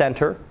to a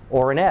center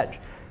or an edge.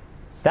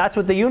 That's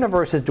what the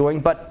universe is doing,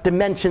 but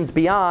dimensions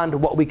beyond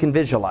what we can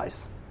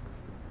visualize.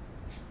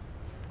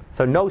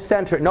 So no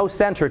center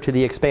to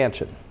the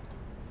expansion.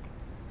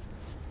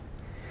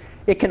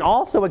 It can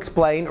also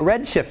explain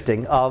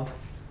redshifting of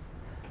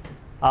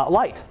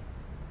light.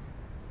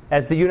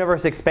 As the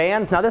universe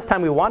expands, now this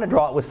time we want to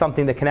draw it with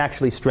something that can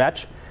actually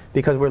stretch,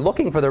 because we're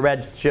looking for the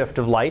redshift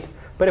of light.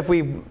 But if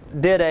we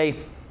did a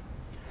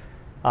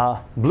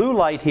blue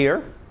light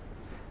here,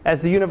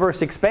 as the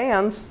universe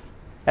expands,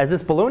 as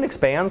this balloon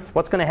expands,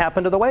 what's going to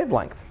happen to the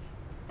wavelength?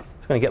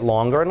 It's going to get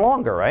longer and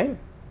longer, right?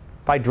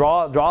 If I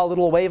draw a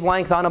little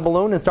wavelength on a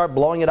balloon and start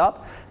blowing it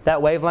up,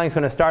 that wavelength is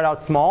going to start out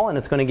small and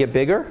it's going to get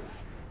bigger,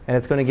 and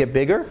it's going to get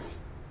bigger.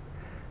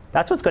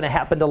 That's what's going to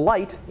happen to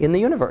light in the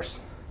universe.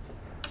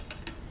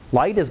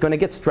 Light is going to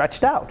get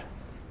stretched out.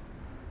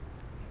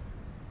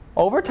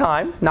 Over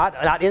time,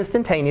 not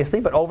instantaneously,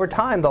 but over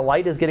time, the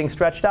light is getting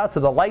stretched out. So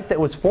the light that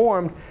was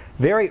formed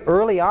very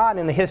early on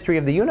in the history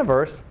of the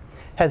universe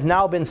has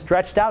now been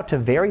stretched out to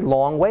very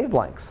long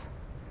wavelengths.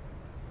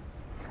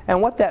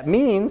 And what that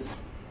means,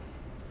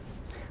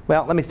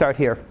 well, let me start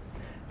here.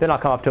 Then I'll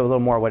come up to a little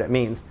more what it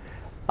means.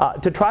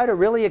 To try to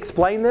really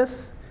explain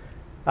this,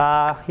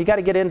 you got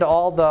to get into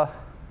all the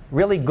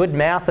really good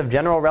math of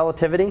general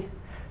relativity,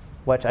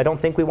 which I don't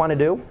think we want to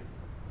do.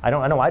 I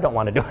know I don't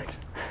want to do it.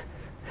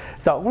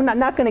 So we're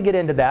not going to get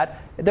into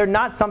that. They're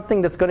not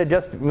something that's going to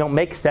just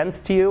make sense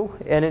to you.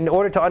 And in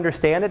order to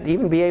understand it,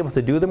 even be able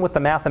to do them with the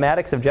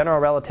mathematics of general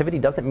relativity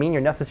doesn't mean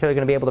you're necessarily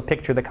going to be able to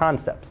picture the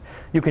concepts.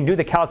 You can do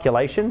the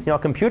calculations. A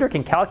computer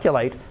can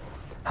calculate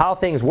how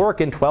things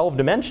work in 12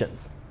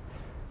 dimensions.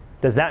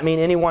 Does that mean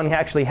anyone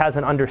actually has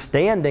an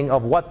understanding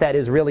of what that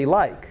is really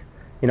like?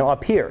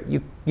 Up here.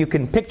 You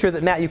can picture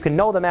that you can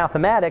know the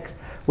mathematics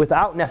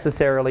without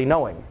necessarily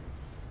knowing.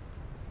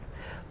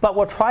 But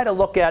we'll try to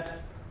look at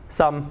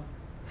some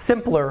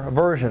simpler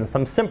versions,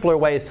 some simpler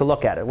ways to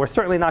look at it. We're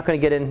certainly not going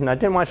to get into, I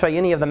didn't want to show you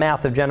any of the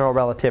math of general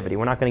relativity.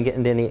 We're not going to get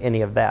into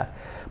any of that.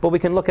 But we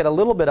can look at a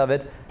little bit of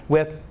it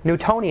with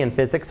Newtonian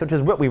physics, which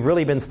is what we've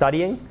really been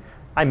studying.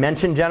 I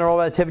mentioned general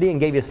relativity and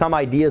gave you some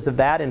ideas of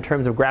that in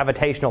terms of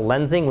gravitational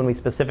lensing when we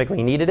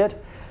specifically needed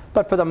it.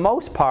 But for the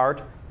most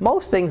part,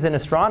 most things in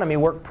astronomy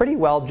work pretty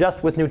well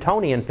just with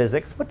Newtonian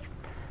physics, which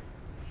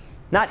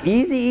not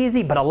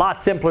easy, but a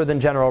lot simpler than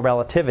general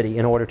relativity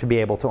in order to be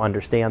able to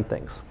understand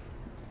things.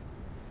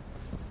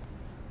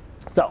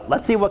 So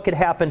let's see what could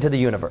happen to the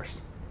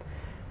universe.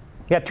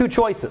 You got two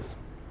choices.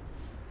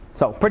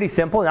 So pretty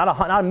simple,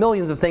 not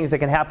millions of things that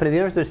can happen to the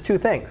universe. There's two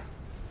things.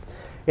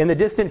 In the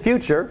distant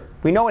future,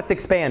 we know it's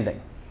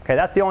expanding. Okay,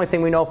 that's the only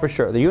thing we know for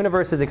sure. The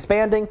universe is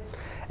expanding,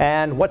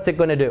 and what's it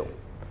going to do?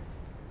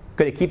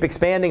 Could it keep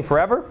expanding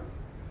forever?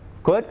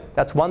 Could.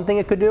 That's one thing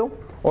it could do.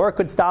 Or it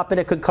could stop and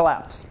it could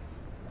collapse.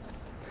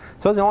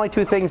 So those are the only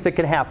two things that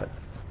can happen.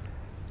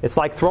 It's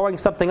like throwing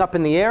something up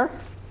in the air,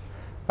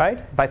 right?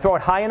 If I throw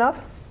it high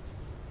enough,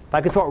 if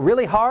I could throw it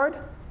really hard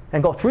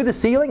and go through the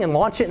ceiling and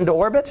launch it into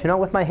orbit,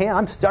 with my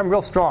hand, I'm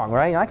real strong,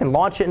 right? I can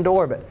launch it into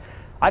orbit.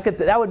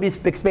 That would be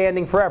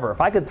expanding forever.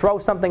 If I could throw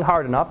something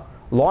hard enough,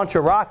 launch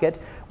a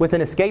rocket with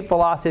an escape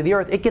velocity of the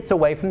Earth, it gets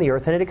away from the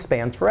Earth and it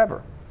expands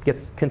forever. It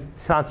gets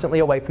constantly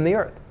away from the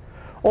Earth.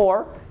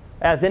 Or,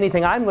 as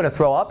anything I'm going to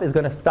throw up is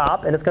going to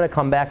stop and it's going to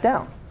come back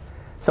down.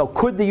 So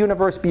could the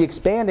universe be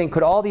expanding?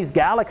 Could all these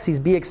galaxies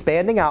be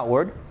expanding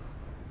outward?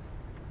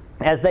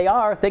 As they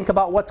are, think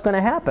about what's going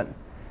to happen.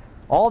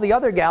 All the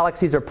other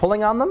galaxies are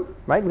pulling on them,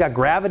 right? We've got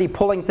gravity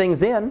pulling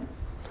things in.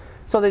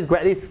 So these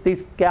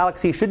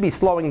galaxies should be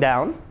slowing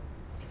down.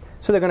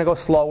 So they're going to go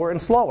slower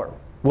and slower.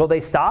 Will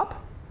they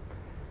stop?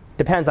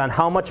 Depends on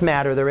how much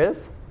matter there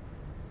is.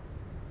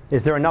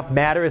 Is there enough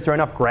matter? Is there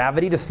enough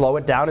gravity to slow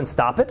it down and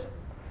stop it?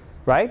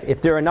 Right?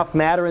 If there's enough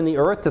matter in the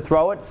Earth to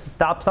throw it,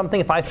 stop something,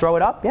 if I throw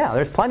it up, yeah,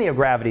 there's plenty of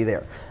gravity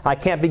there. I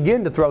can't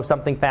begin to throw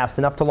something fast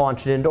enough to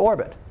launch it into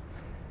orbit.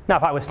 Now,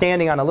 if I was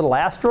standing on a little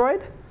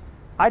asteroid,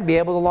 I'd be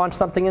able to launch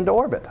something into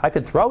orbit. I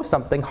could throw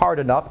something hard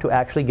enough to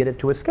actually get it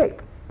to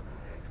escape.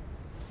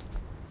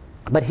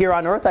 But here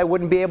on Earth, I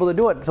wouldn't be able to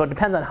do it. So it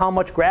depends on how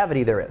much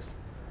gravity there is.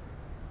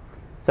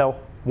 So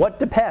what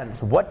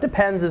depends? What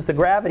depends is the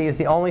gravity is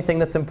the only thing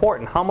that's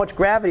important. How much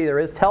gravity there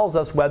is tells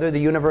us whether the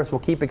universe will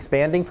keep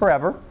expanding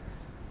forever.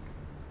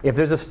 If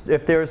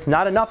there's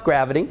not enough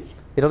gravity,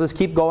 it'll just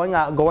keep going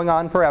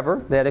on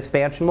forever. That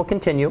expansion will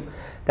continue.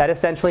 That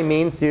essentially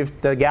means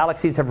if the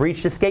galaxies have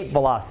reached escape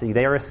velocity.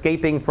 They are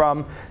escaping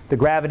from the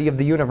gravity of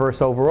the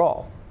universe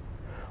overall.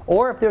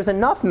 Or if there's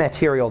enough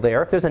material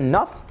there, if there's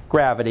enough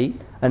gravity,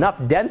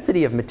 enough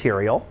density of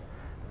material,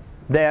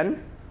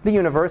 then the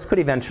universe could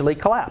eventually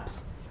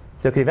collapse.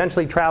 So it could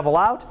eventually travel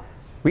out,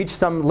 reach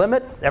some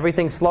limit,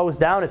 everything slows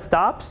down, it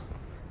stops.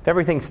 If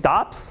everything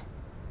stops,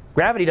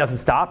 gravity doesn't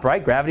stop,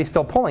 right? Gravity's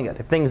still pulling it.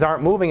 If things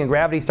aren't moving and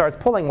gravity starts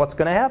pulling, what's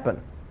going to happen?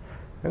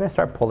 They're going to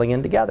start pulling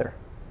in together.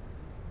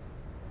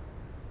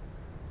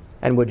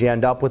 And would you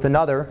end up with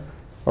another,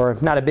 or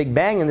not a big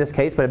bang in this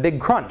case, but a big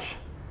crunch?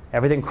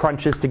 Everything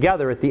crunches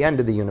together at the end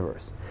of the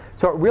universe.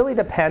 So it really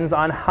depends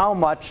on how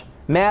much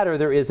matter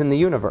there is in the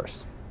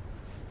universe.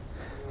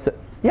 So,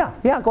 yeah,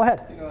 go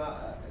ahead.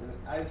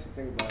 I used to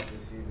think about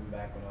this even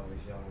back when I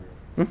was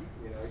younger.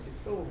 You could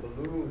fill a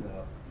balloon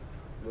up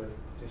with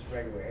just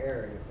regular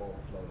air and it won't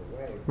float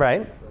away.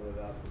 Right. Fill it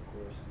up, of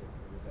course,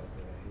 with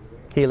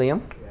that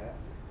helium. Yeah.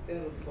 Then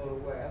it'll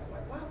float away. I was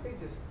like, why don't they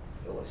just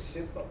fill a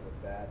ship up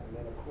with that? And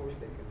then, of course,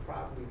 they could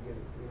probably get,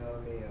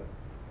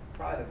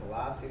 probably the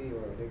velocity,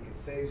 or they could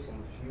save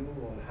some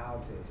fuel on how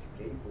to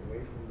escape away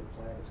from the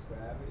planet's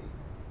gravity.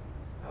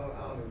 I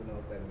don't even know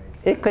if that makes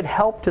sense. It could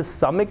help to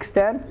some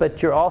extent,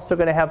 but you're also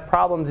going to have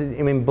problems.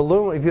 I mean,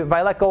 balloon. If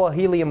I let go of a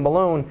helium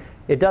balloon,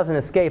 it doesn't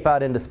escape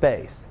out into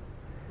space.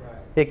 Right.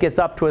 It gets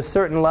up to a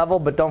certain level,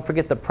 but don't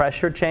forget the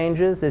pressure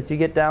changes as you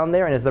get down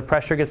there, and as the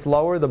pressure gets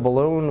lower, the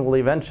balloon will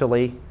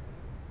eventually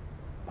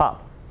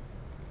pop.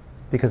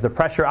 Because the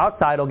pressure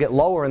outside will get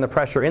lower and the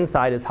pressure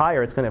inside is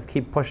higher. It's going to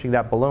keep pushing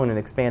that balloon and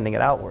expanding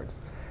it outwards.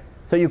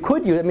 So you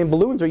could use,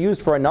 balloons are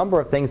used for a number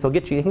of things. They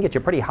can get you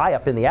pretty high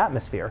up in the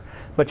atmosphere,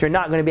 but you're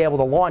not going to be able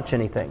to launch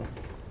anything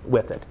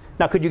with it.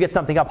 Now, could you get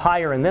something up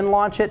higher and then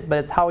launch it? But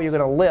it's how you're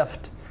going to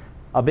lift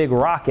a big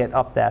rocket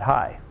up that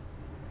high.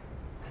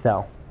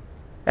 So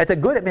it's a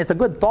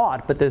good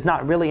thought, but there's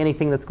not really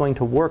anything that's going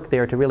to work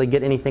there to really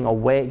get anything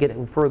away, get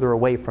it further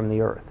away from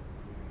the Earth.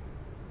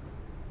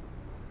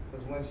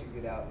 Because once you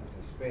get out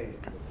into space,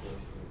 of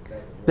course, it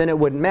doesn't work. Then it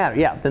wouldn't matter.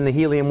 Yeah, then the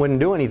helium wouldn't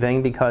do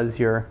anything because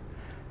you're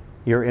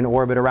in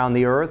orbit around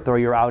the Earth or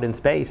you're out in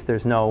space.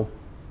 There's no,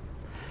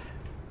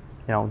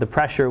 the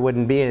pressure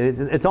wouldn't be.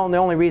 The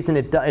only reason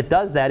it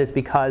does that is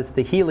because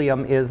the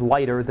helium is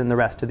lighter than the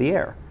rest of the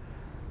air.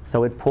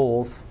 So it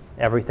pulls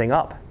everything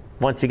up.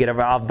 Once you get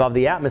above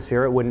the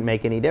atmosphere, it wouldn't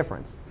make any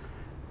difference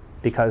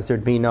because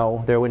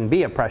there wouldn't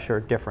be a pressure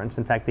difference.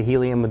 In fact, the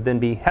helium would then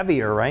be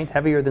heavier, right?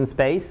 Heavier than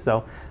space.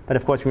 But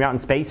of course, when you're out in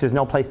space, there's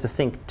no place to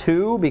sink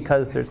to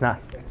because there's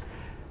not.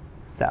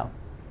 So,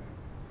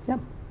 yeah.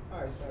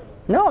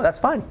 No, that's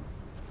fine.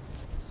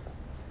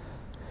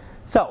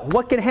 So,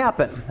 what can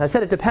happen? I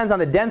said it depends on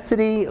the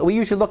density. We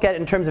usually look at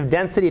it in terms of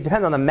density. It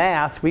depends on the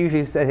mass.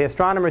 The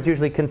astronomers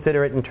usually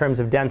consider it in terms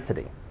of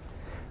density.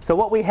 So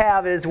what we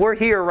have is we're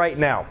here right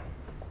now.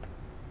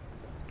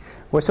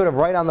 We're sort of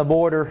right on the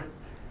border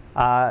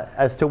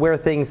as to where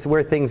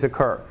things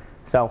occur.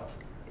 So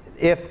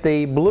if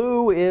the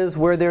blue is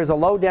where there's a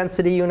low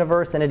density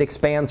universe and it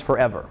expands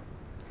forever.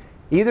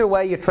 Either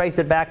way, you trace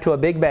it back to a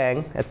Big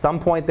Bang. At some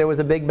point there was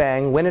a Big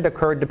Bang. When it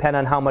occurred depends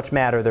on how much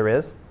matter there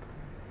is.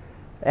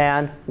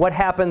 And what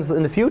happens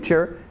in the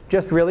future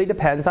just really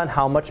depends on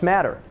how much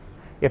matter.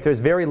 If there's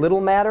very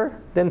little matter,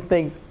 then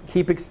things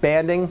keep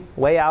expanding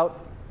way out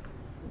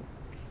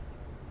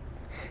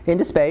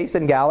into space,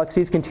 and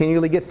galaxies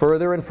continually get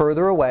further and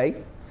further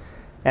away,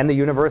 and the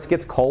universe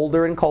gets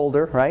colder and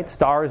colder, right?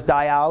 Stars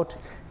die out,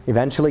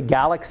 eventually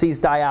galaxies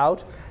die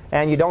out,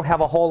 and you don't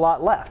have a whole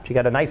lot left. You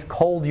got a nice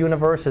cold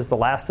universe as the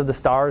last of the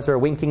stars are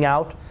winking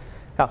out.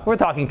 Now, we're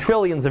talking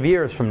trillions of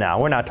years from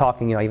now. We're not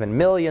talking, even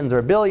millions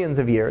or billions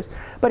of years.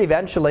 But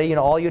eventually,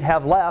 all you'd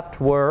have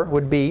left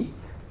would be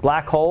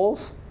black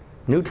holes,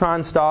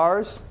 neutron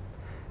stars,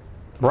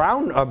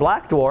 brown or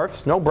black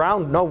dwarfs, no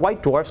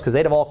white dwarfs because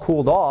they'd have all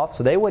cooled off,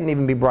 so they wouldn't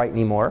even be bright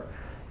anymore,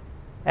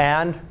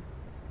 and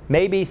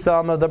maybe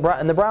some of the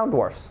brown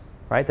dwarfs,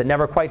 right, that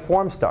never quite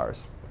form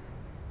stars.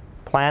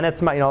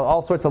 Planets,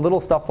 all sorts of little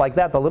stuff like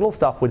that. The little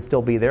stuff would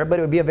still be there, but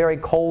it would be a very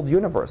cold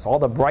universe. All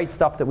the bright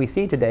stuff that we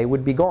see today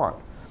would be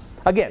gone.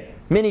 Again,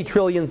 many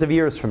trillions of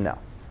years from now.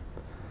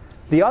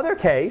 The other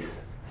case,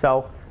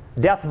 so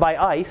death by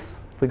ice,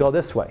 if we go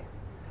this way.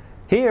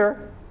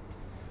 Here,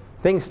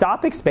 things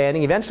stop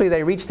expanding. Eventually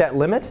they reach that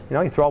limit.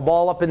 You throw a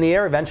ball up in the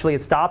air, eventually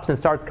it stops and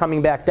starts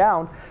coming back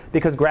down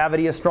because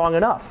gravity is strong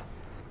enough.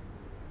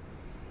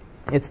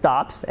 It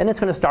stops, and it's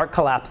going to start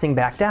collapsing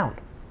back down.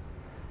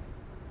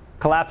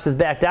 Collapses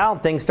back down,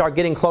 things start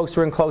getting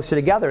closer and closer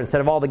together.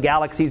 Instead of all the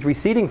galaxies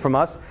receding from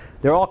us,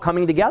 they're all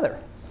coming together.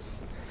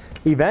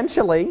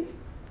 Eventually,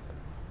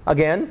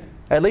 again,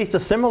 at least a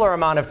similar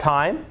amount of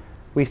time.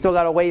 We still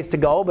got a ways to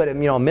go, but a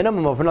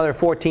minimum of another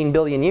 14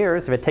 billion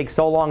years. If it takes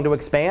so long to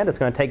expand, it's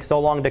going to take so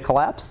long to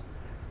collapse.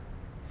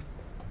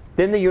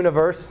 Then the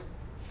universe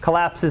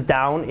collapses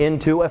down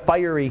into a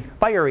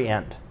fiery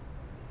end.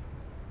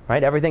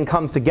 Right? Everything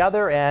comes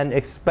together and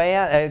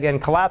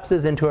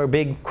collapses into a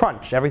big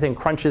crunch. Everything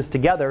crunches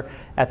together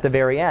at the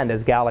very end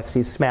as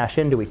galaxies smash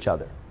into each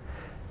other.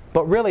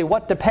 But really,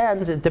 what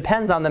depends? It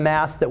depends on the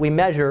mass that we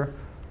measure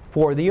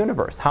for the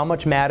universe. How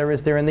much matter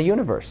is there in the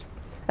universe?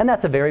 And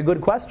that's a very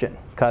good question,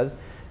 because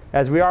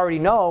as we already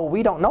know,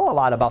 we don't know a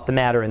lot about the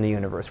matter in the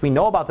universe. We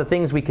know about the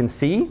things we can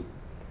see.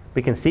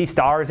 We can see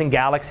stars and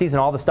galaxies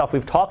and all the stuff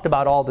we've talked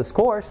about all this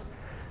course.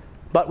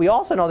 But we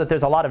also know that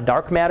there's a lot of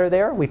dark matter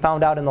there. We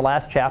found out in the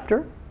last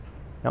chapter.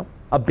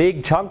 A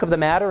big chunk of the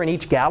matter in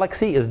each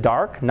galaxy is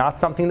dark, not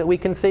something that we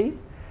can see,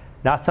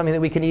 not something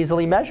that we can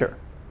easily measure.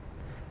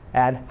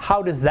 And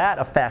how does that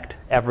affect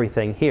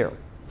everything here?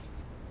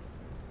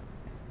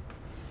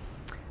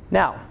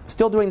 Now,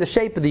 still doing the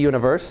shape of the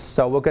universe,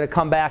 so we're going to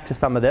come back to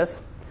some of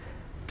this.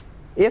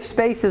 If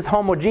space is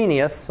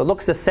homogeneous, so it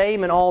looks the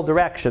same in all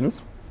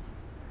directions.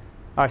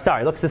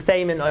 It looks the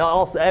same in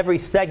every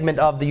segment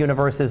of the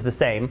universe is the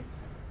same.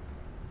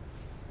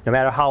 No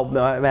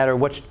matter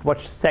which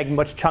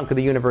chunk of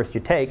the universe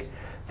you take,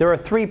 there are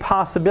three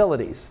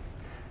possibilities.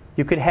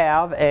 You could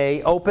have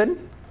a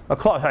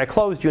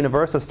closed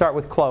universe. Let's start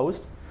with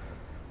closed.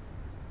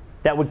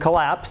 That would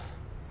collapse.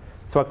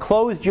 So a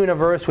closed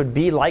universe would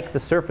be like the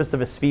surface of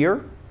a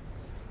sphere.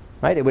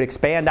 Right? It would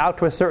expand out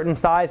to a certain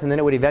size, and then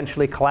it would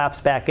eventually collapse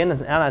back in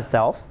on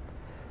itself.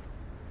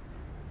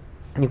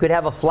 And you could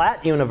have a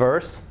flat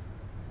universe.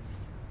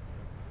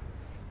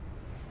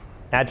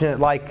 Imagine it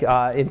like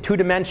in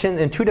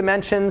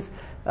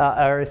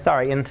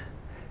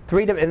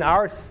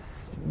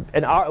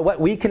what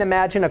we can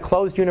imagine a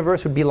closed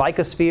universe would be like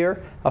a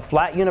sphere. A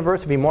flat universe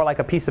would be more like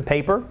a piece of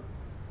paper,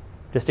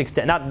 just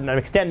not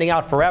extending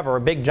out forever.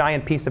 A big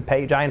giant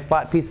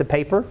flat piece of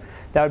paper.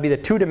 That would be the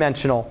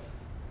two-dimensional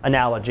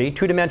analogy.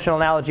 Two-dimensional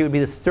analogy would be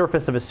the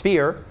surface of a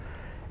sphere,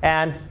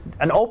 and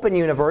an open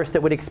universe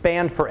that would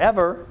expand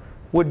forever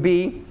would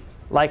be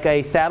like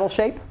a saddle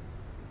shape.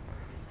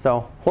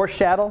 So horse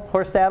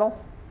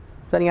saddle,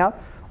 setting out,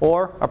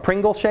 or a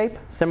Pringle shape,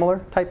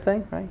 similar type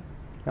thing, right?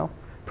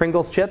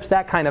 Pringles chips,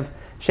 that kind of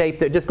shape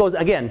that just goes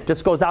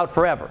out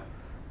forever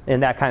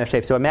in that kind of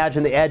shape. So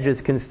imagine the edges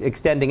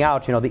extending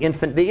out. The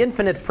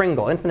infinite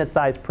Pringle,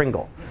 infinite-sized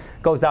Pringle,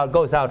 goes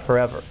out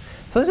forever.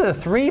 So those are the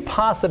three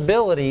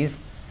possibilities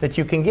that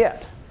you can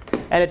get,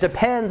 and it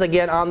depends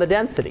again on the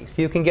density.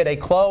 So you can get a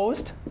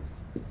closed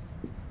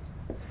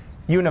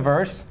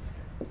universe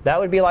that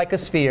would be like a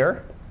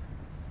sphere.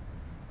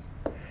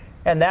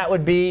 And that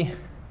would be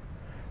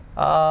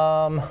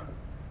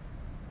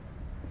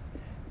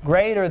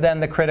greater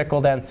than the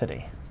critical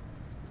density.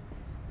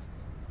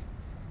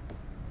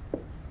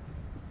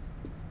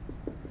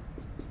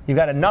 You've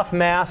got enough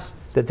mass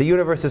that the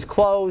universe is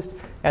closed,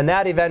 and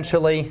that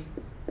eventually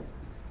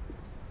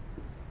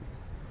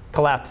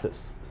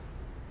collapses.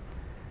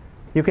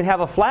 You can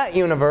have a flat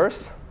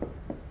universe,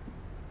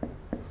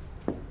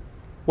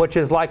 which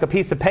is like a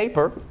piece of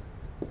paper,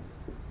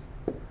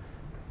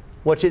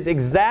 which is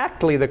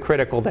exactly the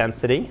critical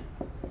density.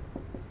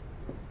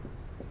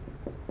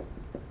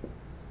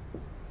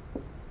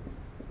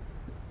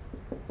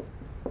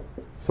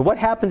 So what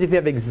happens if you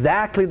have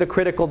exactly the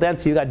critical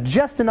density? You've got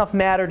just enough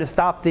matter to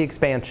stop the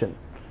expansion.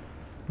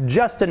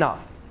 Just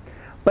enough.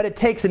 But it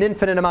takes an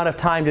infinite amount of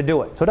time to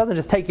do it. So it doesn't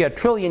just take you 1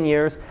 trillion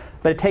years,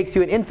 but it takes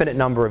you an infinite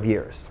number of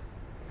years.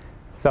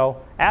 So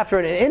after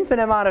an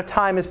infinite amount of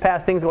time has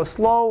passed, things go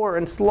slower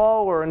and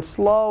slower and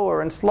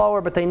slower and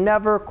slower, but they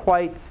never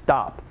quite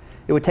stop.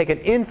 It would take an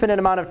infinite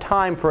amount of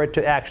time for it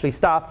to actually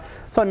stop,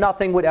 so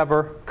nothing would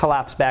ever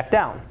collapse back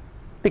down,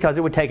 because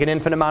it would take an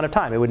infinite amount of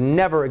time. It would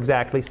never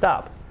exactly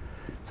stop.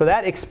 So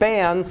that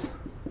expands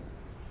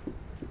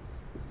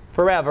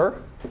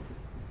forever,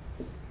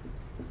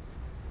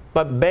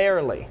 but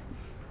barely.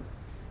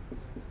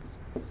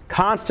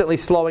 Constantly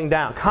slowing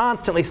down,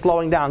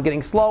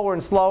 getting slower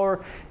and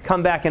slower.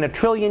 Come back in 1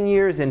 trillion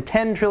years, in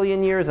 10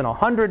 trillion years, in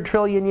 100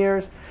 trillion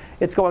years.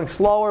 It's going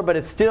slower, but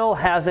it still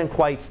hasn't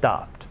quite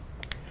stopped.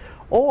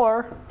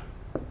 Or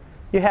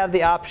you have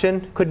the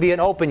option, could be an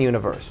open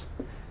universe.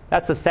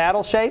 That's a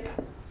saddle shape.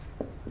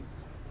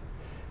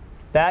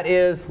 That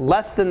is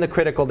less than the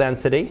critical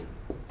density.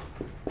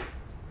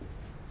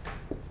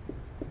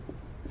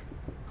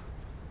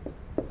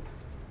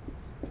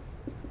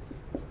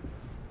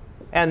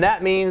 And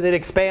that means it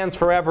expands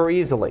forever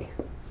easily.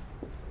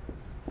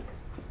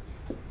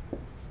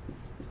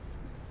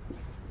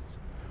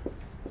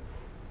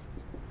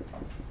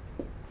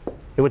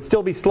 It would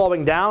still be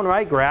slowing down,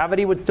 right?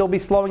 Gravity would still be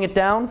slowing it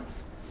down.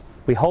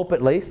 We hope,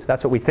 at least.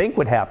 That's what we think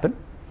would happen.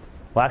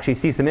 We'll actually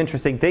see some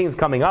interesting things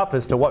coming up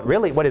as to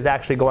what is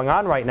actually going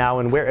on right now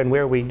and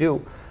where we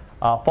do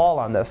fall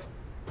on this.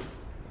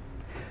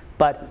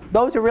 But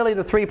those are really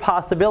the three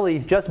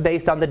possibilities just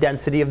based on the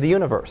density of the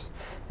universe.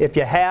 If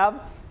you have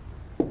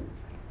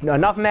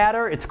enough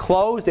matter, it's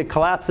closed, it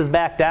collapses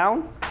back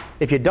down.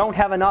 If you don't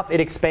have enough, it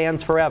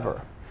expands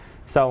forever.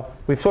 So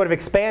we've sort of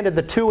expanded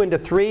the 2 into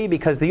 3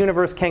 because the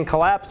universe can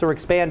collapse or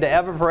expand to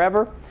ever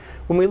forever.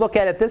 When we look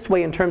at it this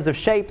way in terms of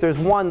shape, there's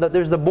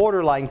the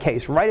borderline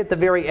case. Right at the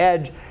very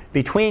edge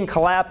between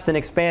collapse and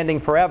expanding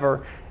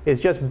forever is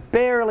just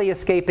barely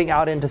escaping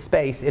out into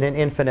space in an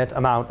infinite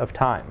amount of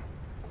time.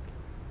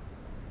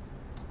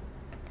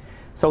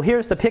 So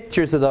here's the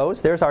pictures of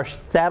those. There's our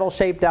saddle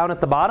shape down at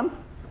the bottom.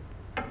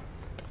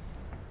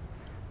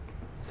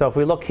 So if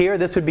we look here,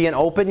 this would be an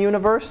open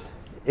universe,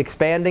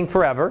 expanding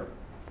forever.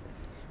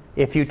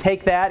 If you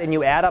take that and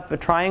you add up a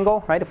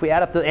triangle, right? If we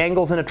add up the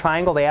angles in a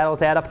triangle, they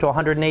always add up to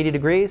 180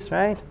 degrees,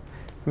 right?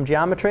 From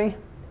geometry,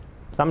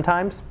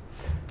 sometimes.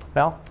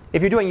 Well,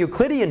 if you're doing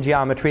Euclidean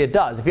geometry, it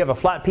does. If you have a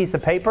flat piece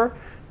of paper,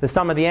 the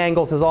sum of the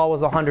angles is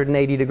always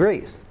 180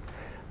 degrees.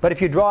 But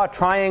if you draw a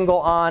triangle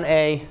on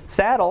a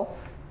saddle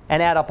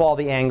and add up all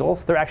the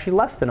angles, they're actually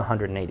less than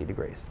 180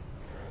 degrees.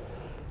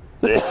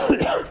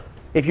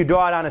 If you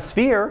draw it on a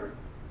sphere,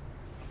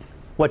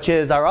 which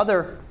is our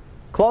other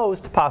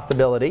closed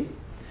possibility,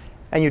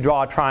 and you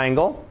draw a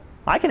triangle,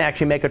 I can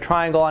actually make a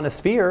triangle on a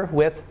sphere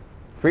with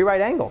 3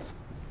 right angles,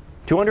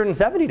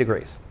 270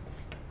 degrees,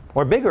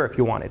 or bigger if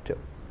you wanted to.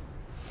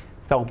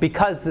 So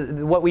because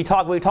when we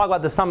talk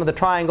about the sum of the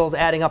triangles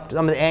adding up,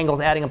 some of the angles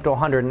adding up to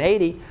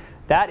 180,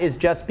 that is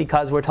just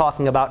because we're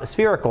talking about a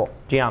spherical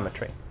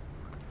geometry.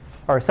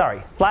 Or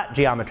sorry, flat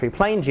geometry,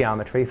 plane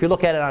geometry. If you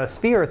look at it on a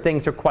sphere,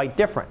 things are quite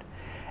different.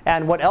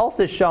 And what else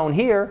is shown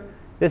here,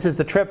 this is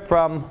the trip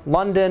from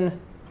London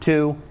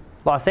to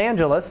Los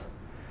Angeles.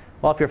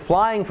 Well, if you're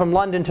flying from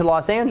London to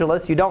Los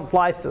Angeles, you don't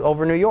fly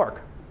over New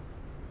York.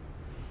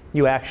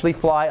 You actually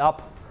fly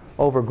up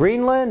over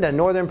Greenland and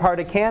northern part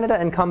of Canada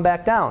and come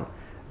back down.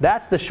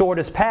 That's the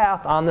shortest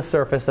path on the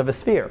surface of a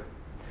sphere.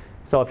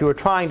 So if you were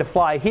trying to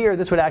fly here,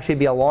 this would actually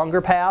be a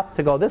longer path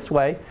to go this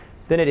way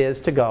than it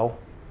is to go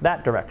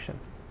that direction.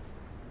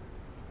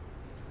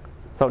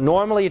 So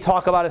normally you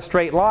talk about a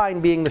straight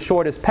line being the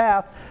shortest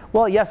path.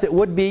 Well, yes, it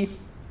would be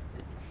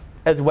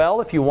as well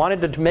if you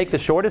wanted to make the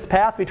shortest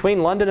path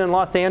between London and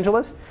Los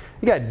Angeles.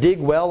 You got to dig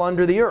well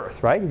under the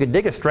earth, right? You could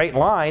dig a straight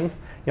line,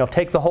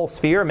 take the whole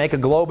sphere, make a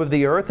globe of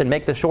the earth, and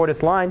make the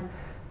shortest line.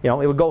 It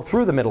would go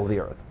through the middle of the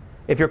earth.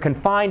 If you're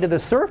confined to the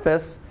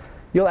surface,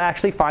 you'll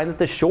actually find that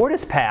the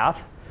shortest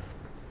path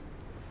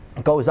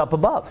goes up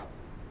above.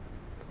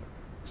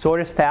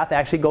 Shortest path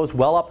actually goes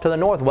well up to the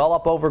north, well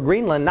up over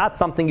Greenland, not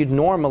something you'd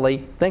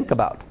normally think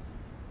about.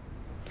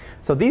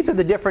 So these are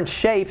the different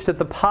shapes, that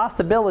the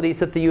possibilities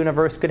that the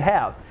universe could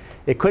have.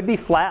 It could be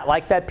flat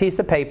like that piece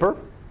of paper,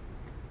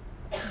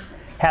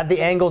 have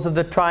the angles of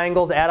the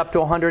triangles add up to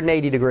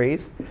 180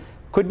 degrees.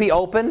 Could be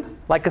open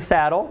like a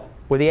saddle,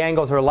 where the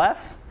angles are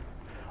less.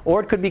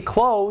 Or it could be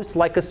closed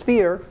like a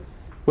sphere,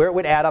 where it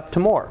would add up to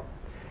more.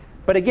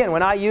 But again,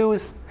 when I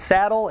use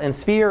saddle and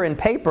sphere and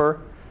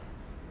paper,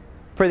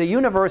 for the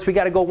universe, we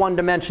got to go one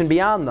dimension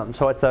beyond them.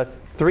 So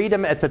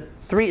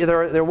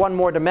they're one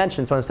more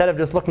dimension. So instead of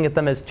just looking at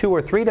them as 2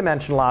 or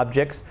 3-dimensional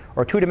objects,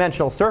 or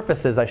 2-dimensional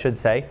surfaces, I should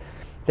say,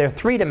 they're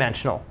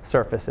 3-dimensional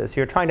surfaces.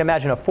 You're trying to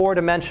imagine a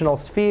 4-dimensional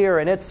sphere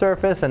and its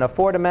surface and a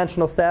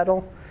 4-dimensional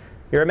saddle.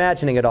 You're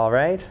imagining it all,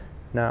 right?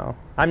 No,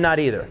 I'm not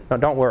either. No,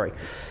 don't worry.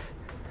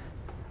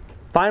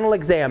 Final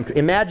exam.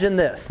 Imagine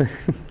this,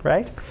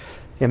 right?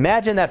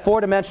 Imagine that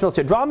four-dimensional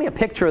sphere. Draw me a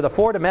picture of the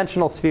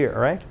four-dimensional sphere,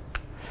 right?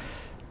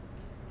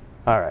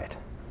 All right.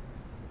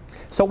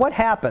 So what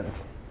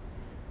happens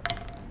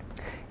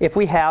if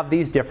we have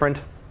these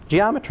different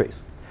geometries?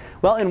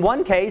 Well, in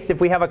one case, if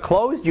we have a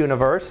closed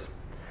universe,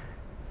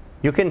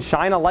 you can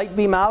shine a light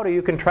beam out, or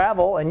you can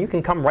travel, and you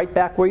can come right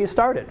back where you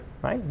started,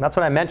 right? And that's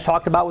what I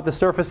talked about with the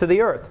surface of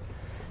the Earth.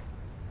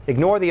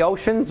 Ignore the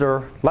oceans,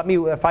 or let me,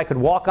 if I could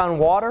walk on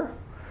water,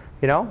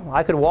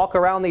 I could walk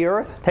around the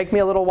Earth, take me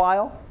a little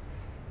while,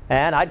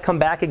 and I'd come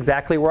back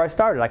exactly where I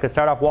started. I could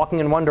start off walking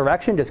in one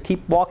direction, just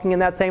keep walking in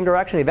that same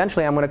direction.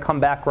 Eventually, I'm going to come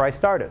back where I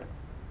started.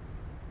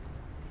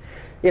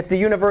 If the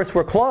universe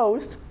were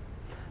closed,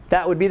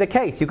 that would be the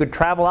case. You could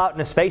travel out in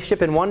a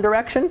spaceship in one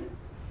direction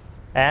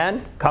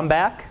and come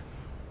back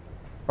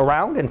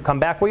around and come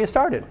back where you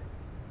started.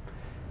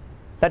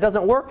 That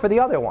doesn't work for the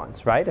other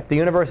ones, right? If the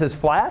universe is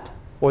flat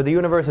or the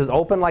universe is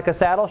open like a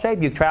saddle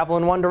shape, you travel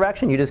in one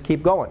direction, you just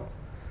keep going.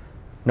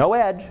 No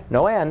edge,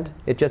 no end,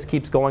 it just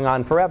keeps going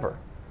on forever.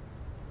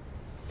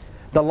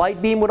 The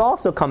light beam would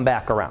also come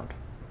back around.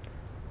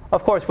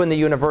 Of course, when the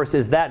universe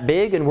is that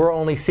big and we're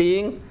only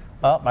seeing,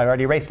 I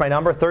already erased my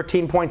number,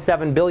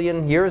 13.7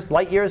 billion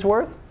light years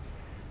worth.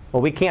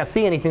 Well, we can't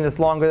see anything that's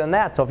longer than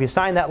that. So if you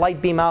shine that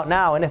light beam out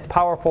now and it's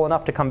powerful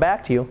enough to come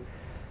back to you,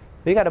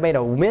 you've got to make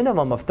a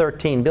minimum of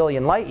 13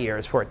 billion light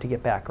years for it to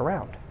get back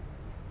around.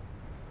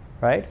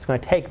 Right? It's going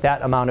to take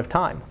that amount of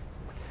time.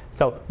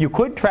 So you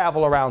could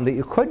travel around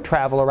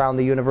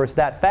the universe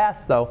that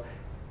fast, though,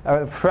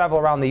 travel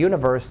around the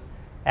universe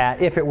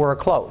if it were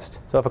closed.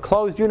 So if a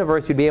closed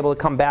universe, you'd be able to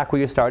come back where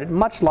you started,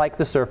 much like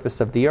the surface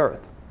of the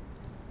Earth.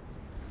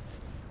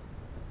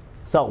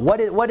 So what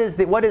is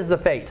the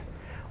fate?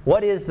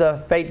 What is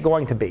the fate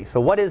going to be?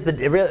 So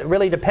it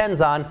really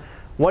depends on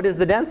what is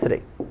the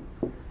density.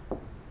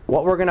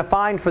 What we're going to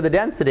find for the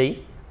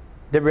density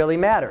that really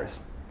matters.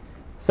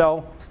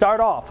 So let's start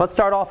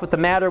off with the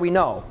matter we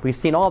know. We've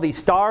seen all these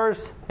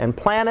stars and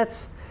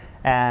planets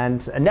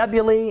and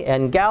nebulae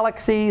and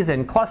galaxies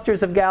and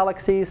clusters of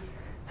galaxies.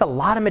 It's a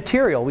lot of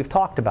material we've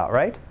talked about,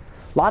 right?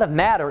 A lot of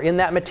matter in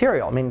that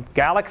material. I mean,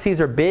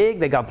 galaxies are big.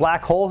 They got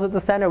black holes at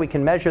the center. We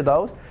can measure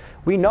those.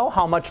 We know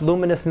how much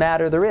luminous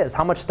matter there is,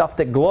 how much stuff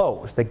that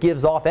glows, that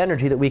gives off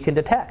energy that we can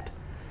detect.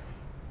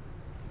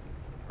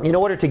 In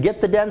order to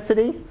get the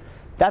density,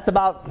 that's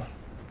about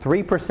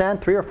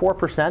 3%, 3 or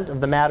 4%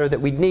 of the matter that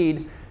we'd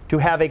need to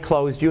have a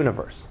closed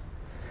universe.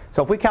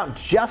 So if we count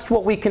just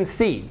what we can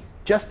see,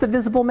 just the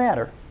visible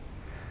matter,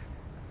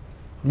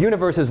 the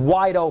universe is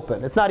wide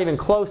open. It's not even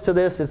close to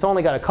this. It's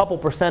only got a couple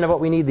percent of what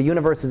we need. The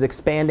universe is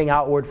expanding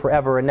outward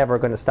forever and never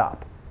going to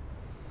stop.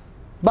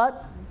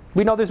 But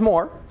we know there's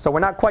more, so we're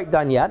not quite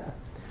done yet.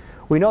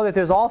 We know that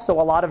there's also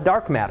a lot of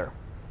dark matter.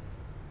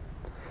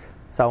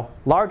 So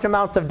large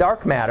amounts of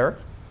dark matter.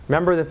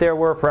 Remember that there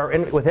were,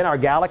 within our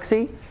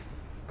galaxy,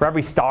 for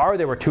every star,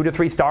 there were 2 to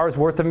 3 stars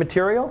worth of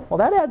material. Well,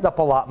 that adds up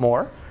a lot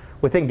more.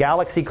 Within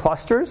galaxy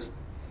clusters,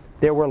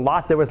 there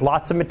was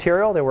lots of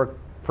material.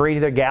 For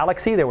either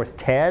galaxy, there was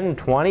 10,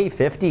 20,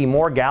 50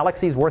 more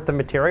galaxies worth of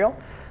material.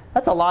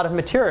 That's a lot of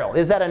material.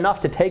 Is that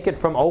enough to take it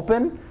from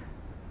open?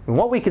 And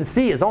what we can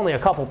see is only a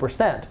couple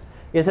percent.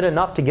 Is it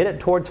enough to get it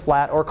towards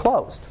flat or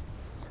closed?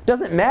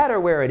 Doesn't matter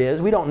where it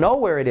is. We don't know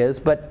where it is,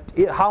 but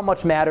how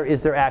much matter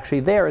is there actually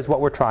there is what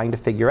we're trying to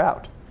figure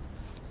out.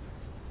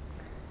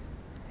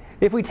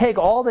 If we take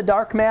all the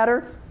dark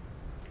matter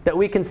that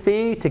we can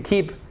see to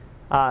keep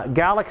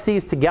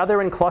galaxies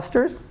together in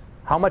clusters,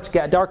 how much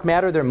dark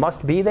matter there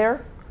must be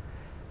there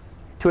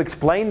to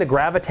explain the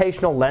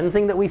gravitational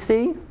lensing that we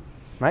see,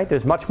 right?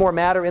 There's much more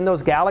matter in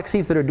those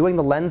galaxies that are doing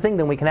the lensing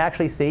than we can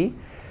actually see.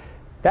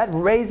 That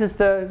raises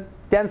the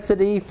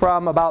density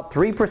from about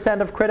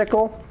 3% of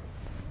critical,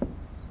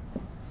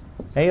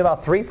 maybe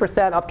about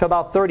 3%, up to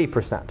about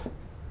 30%.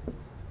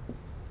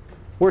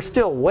 We're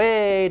still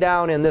way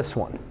down in this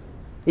one.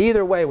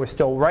 Either way, we're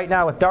still, right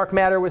now with dark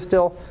matter, we're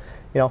still,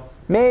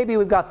 maybe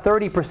we've got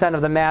 30%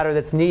 of the matter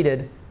that's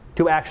needed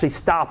to actually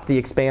stop the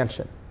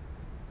expansion.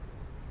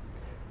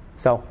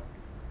 So,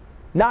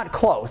 not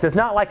close. It's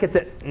not like it's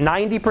at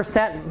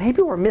 90%.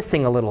 Maybe we're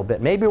missing a little bit.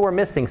 Maybe we're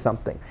missing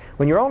something.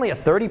 When you're only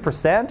at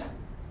 30%,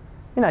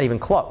 you're not even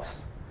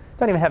close. You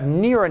don't even have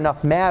near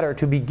enough matter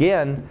to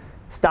begin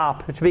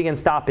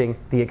stopping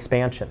the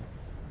expansion.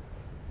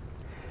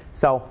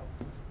 So,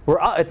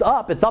 it's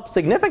up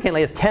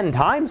significantly. It's 10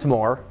 times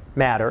more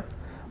matter,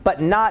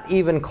 but not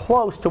even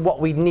close to what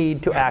we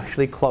need to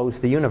actually close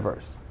the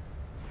universe.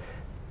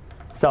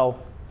 So,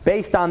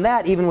 based on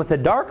that, even with the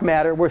dark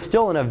matter, we're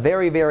still in a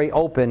very, very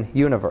open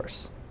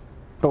universe.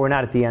 But we're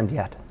not at the end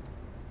yet.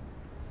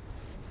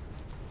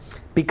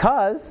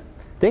 Because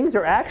things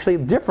are actually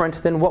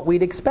different than what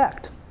we'd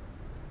expect.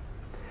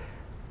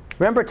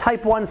 Remember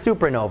type 1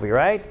 supernovae,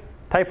 right?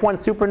 Type 1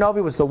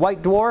 supernovae was the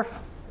white dwarf.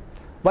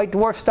 White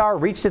dwarf star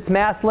reached its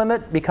mass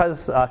limit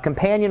because a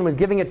companion was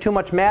giving it too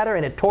much matter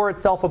and it tore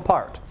itself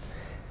apart.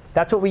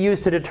 That's what we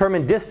use to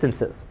determine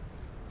distances.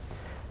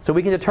 So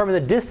we can determine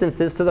the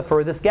distances to the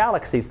furthest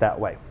galaxies that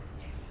way.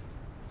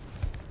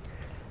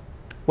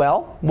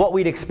 Well, what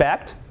we'd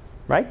expect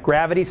right?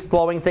 Gravity's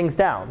slowing things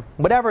down.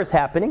 Whatever is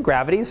happening,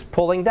 gravity is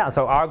pulling down.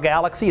 So our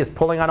galaxy is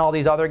pulling on all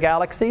these other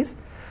galaxies,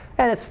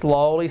 and it's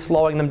slowly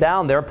slowing them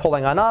down. They're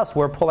pulling on us,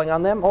 we're pulling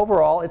on them.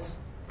 Overall, it's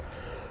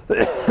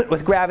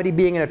with gravity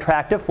being an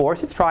attractive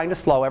force, it's trying to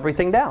slow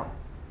everything down.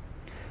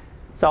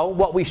 So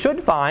what we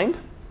should find,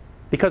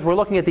 because we're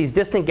looking at these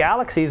distant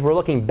galaxies, we're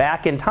looking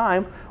back in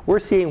time, we're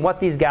seeing what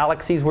these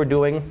galaxies were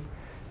doing,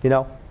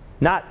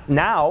 not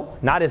now,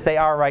 not as they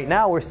are right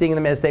now. We're seeing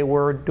them as they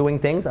were doing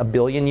things 1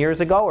 billion years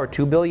ago or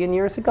 2 billion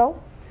years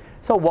ago.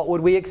 So what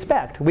would we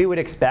expect? We would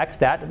expect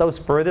that those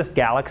furthest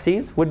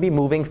galaxies would be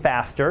moving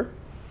faster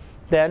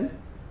than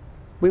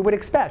we would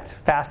expect,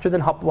 faster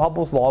than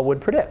Hubble's law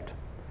would predict.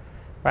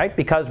 Right?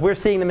 Because we're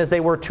seeing them as they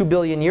were 2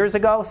 billion years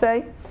ago,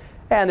 say,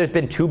 and there's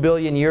been 2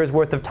 billion years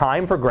worth of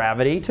time for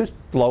gravity to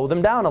slow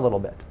them down a little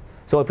bit.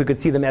 So if we could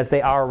see them as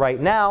they are right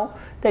now,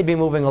 they'd be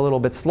moving a little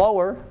bit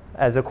slower,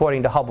 as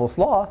according to Hubble's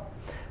law,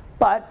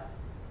 but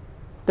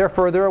they're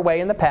further away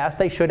in the past.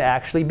 They should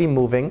actually be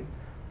moving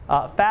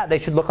they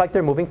should look like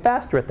they're moving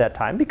faster at that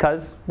time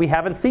because we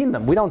haven't seen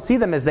them. We don't see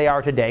them as they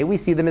are today. We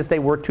see them as they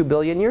were 2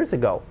 billion years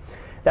ago.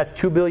 That's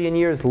 2 billion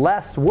years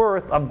less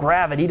worth of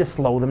gravity to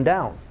slow them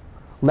down.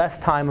 Less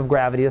time of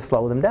gravity to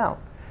slow them down.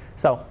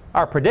 So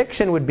our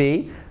prediction would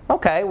be,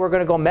 okay, we're going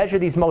to go measure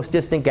these most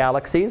distant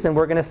galaxies, and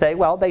we're going to say,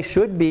 well, they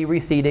should be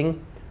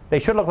receding. They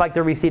should look like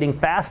they're receding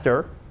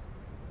faster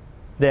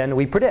than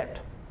we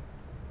predict.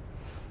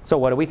 So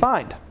what do we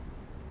find?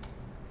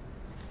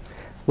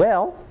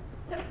 Well,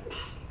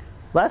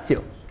 bless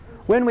you.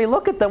 When we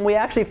look at them, we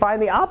actually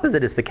find the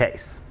opposite is the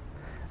case.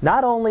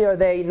 Not only are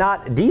they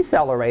not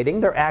decelerating,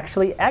 they're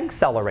actually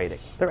accelerating.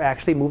 They're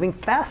actually moving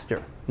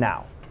faster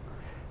now.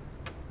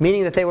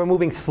 Meaning that they were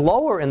moving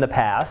slower in the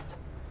past,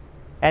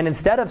 and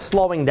instead of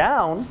slowing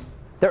down,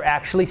 they're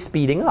actually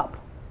speeding up.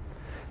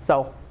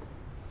 So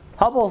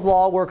Hubble's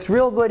law works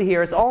real good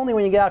here. It's only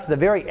when you get out to the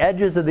very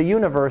edges of the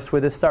universe where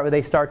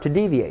they start to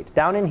deviate.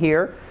 Down in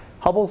here,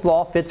 Hubble's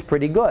law fits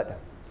pretty good.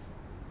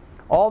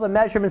 All the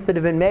measurements that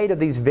have been made of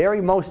these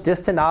very most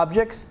distant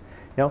objects,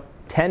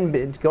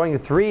 10 going to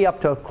 3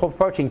 up to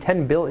approaching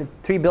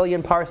 3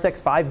 billion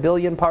parsecs, 5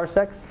 billion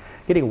parsecs,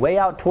 getting way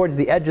out towards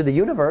the edge of the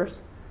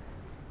universe.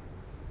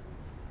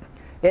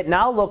 It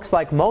now looks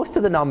like most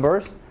of the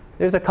numbers,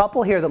 there's a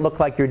couple here that look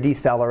like you're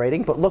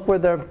decelerating, but look where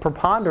the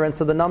preponderance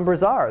of the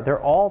numbers are.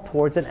 They're all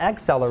towards an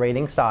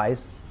accelerating side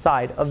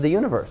of the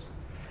universe.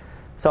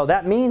 So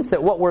that means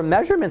that what our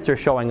measurements are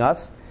showing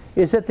us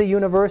is that the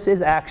universe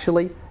is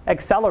actually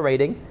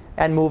accelerating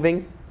and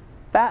moving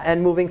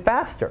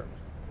faster.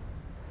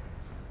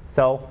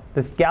 So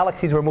the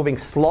galaxies were moving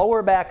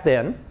slower back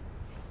then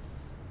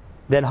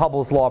than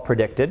Hubble's law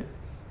predicted.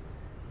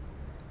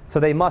 So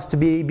they must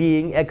be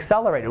being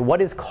accelerated.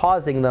 What is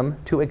causing them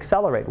to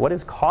accelerate? What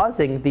is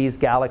causing these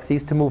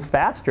galaxies to move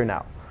faster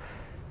now?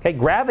 Okay,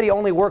 gravity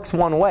only works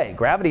one way.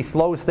 Gravity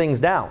slows things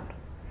down.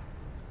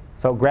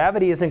 So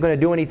gravity isn't going to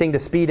do anything to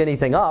speed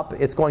anything up.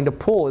 It's going to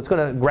pull.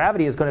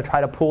 Gravity is going to try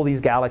to pull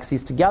these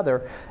galaxies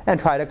together and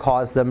try to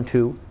cause them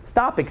to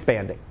stop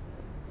expanding.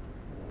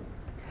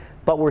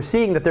 But we're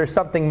seeing that there's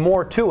something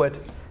more to it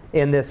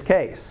in this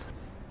case.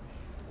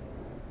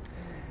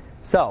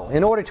 So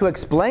in order to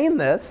explain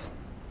this,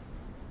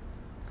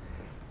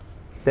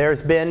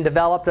 there's been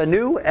developed a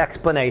new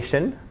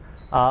explanation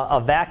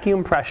of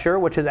vacuum pressure,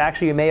 which is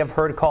actually, you may have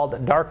heard,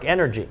 called dark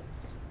energy.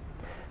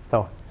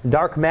 So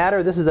dark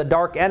matter, this is a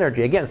dark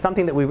energy. Again,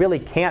 something that we really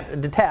can't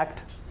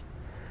detect.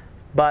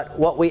 But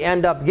what we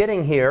end up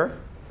getting here,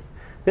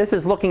 this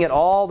is looking at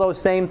all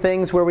those same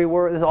things where we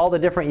were, all the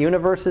different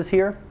universes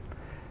here.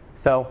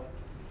 So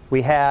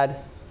we had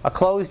a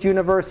closed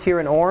universe here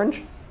in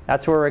orange.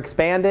 That's where we're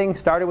expanding.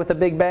 Started with the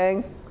Big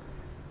Bang,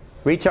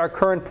 reach our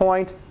current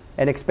point,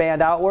 and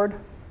expand outward.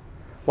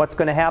 What's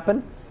going to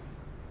happen?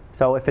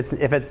 So if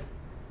it's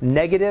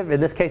negative, in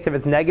this case if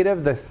it's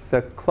negative,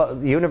 the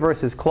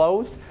universe is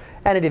closed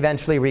and it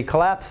eventually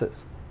recollapses.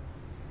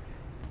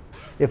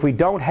 If we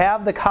don't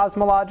have the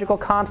cosmological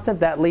constant,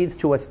 that leads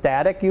to a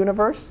static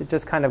universe. It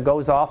just kind of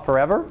goes off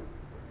forever.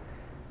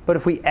 But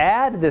if we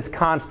add this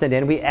constant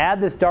in, we add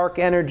this dark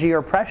energy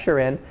or pressure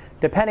in,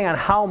 depending on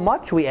how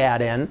much we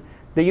add in,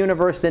 the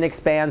universe then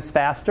expands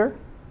faster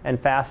and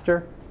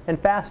faster and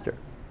faster.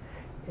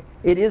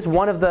 It is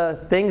one of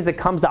the things that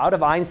comes out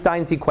of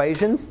Einstein's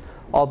equations,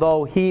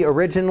 although he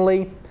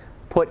originally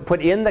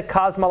put in the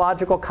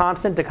cosmological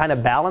constant to kind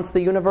of balance the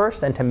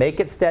universe and to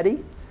make it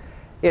steady.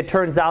 It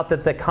turns out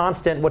that the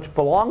constant which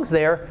belongs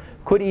there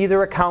could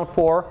either account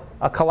for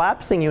a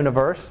collapsing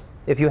universe,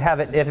 if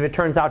it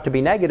turns out to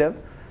be negative,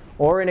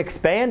 or an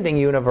expanding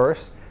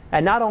universe,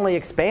 and not only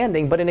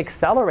expanding, but an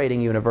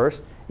accelerating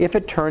universe if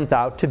it turns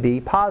out to be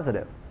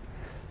positive.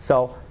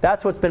 So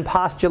that's what's been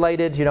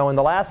postulated, in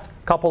the last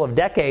couple of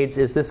decades,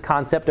 is this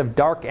concept of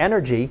dark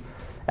energy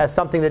as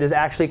something that is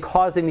actually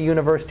causing the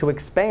universe to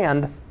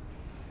expand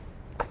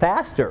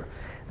faster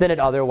than it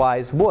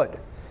otherwise would.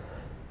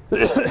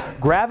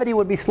 gravity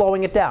would be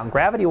slowing it down.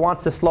 Gravity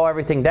wants to slow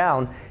everything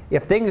down.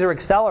 If things are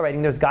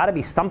accelerating, there's got to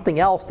be something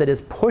else that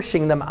is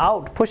pushing them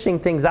out, pushing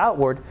things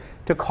outward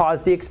to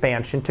cause the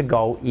expansion to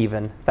go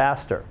even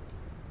faster.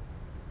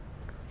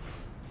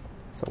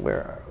 So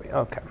where are we?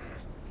 Okay.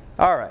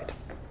 All right.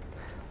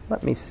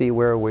 Let me see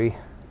where we...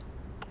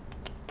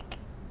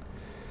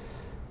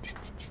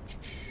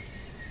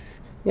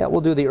 Yeah,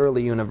 we'll do the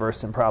early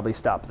universe and probably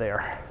stop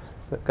there.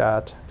 So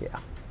yeah.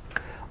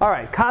 All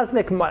right,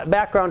 cosmic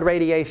background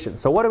radiation.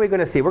 So what are we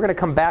going to see? We're going to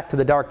come back to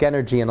the dark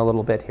energy in a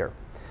little bit here.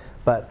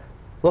 But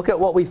look at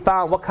what we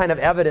found, what kind of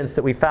evidence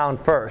that we found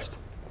first.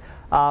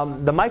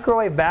 The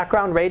microwave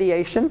background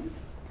radiation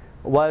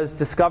was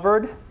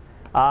discovered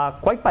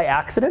quite by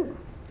accident.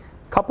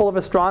 A couple of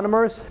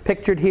astronomers,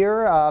 pictured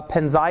here,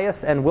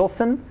 Penzias and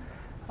Wilson,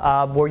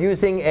 were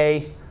using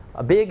a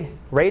big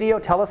radio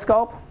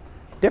telescope.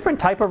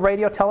 Different type of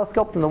radio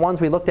telescope than the ones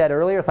we looked at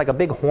earlier. It's like a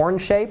big horn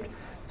shaped.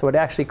 So it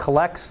actually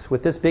collects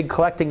with this big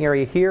collecting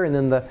area here, and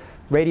then the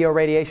radio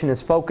radiation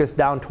is focused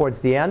down towards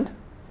the end.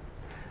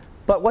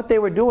 But what they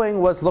were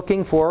doing was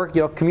looking for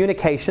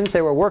communications.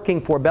 They were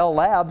working for Bell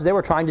Labs. They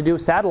were trying to do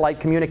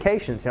satellite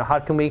communications. How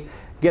can we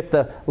get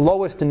the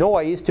lowest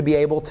noise to be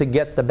able to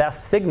get the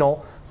best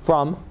signal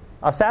from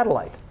a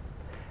satellite?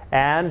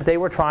 And they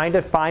were trying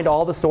to find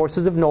all the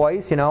sources of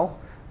noise.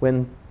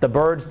 When the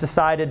birds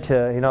decided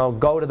to,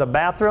 go to the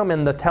bathroom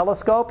in the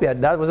telescope, yeah,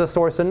 that was a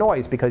source of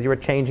noise because you were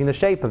changing the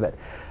shape of it.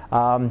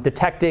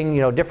 Detecting,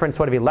 different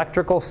sort of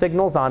electrical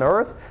signals on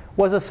Earth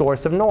was a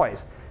source of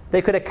noise. They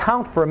could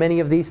account for many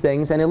of these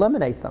things and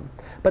eliminate them.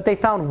 But they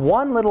found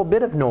one little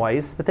bit of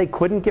noise that they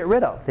couldn't get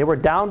rid of. They were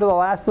down to the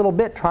last little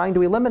bit trying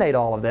to eliminate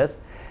all of this.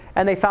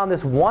 And they found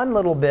this one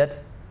little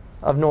bit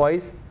of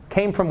noise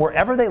came from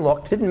wherever they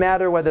looked. Didn't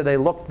matter whether they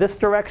looked this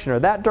direction or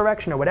that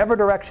direction or whatever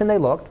direction they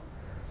looked.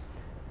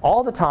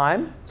 All the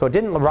time, so it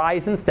didn't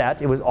rise and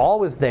set. It was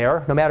always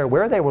there. No matter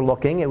where they were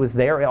looking, it was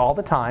there all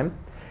the time.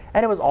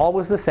 And it was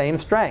always the same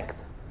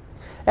strength.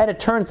 And it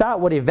turns out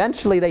what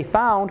eventually they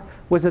found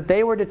was that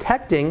they were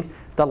detecting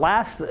the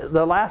last of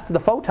the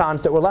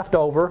photons that were left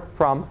over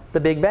from the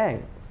Big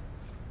Bang.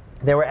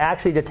 They were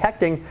actually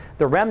detecting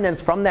the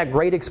remnants from that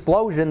great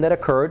explosion that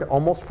occurred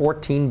almost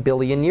 14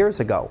 billion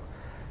years ago.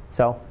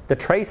 So the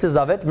traces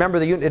of it,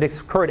 remember it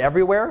occurred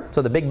everywhere.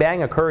 So the Big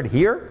Bang occurred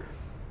here.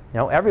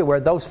 Everywhere.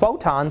 Those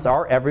photons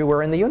are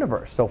everywhere in the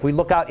universe. So if we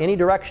look out any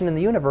direction in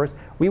the universe,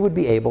 we would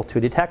be able to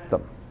detect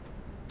them.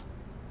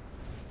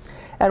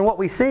 And what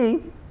we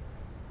see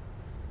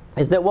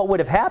is that what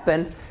would have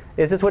happened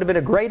is this would have been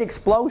a great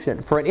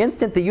explosion. For an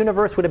instant, the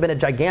universe would have been a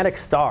gigantic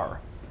star.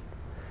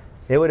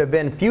 It would have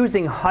been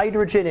fusing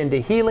hydrogen into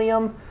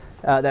helium.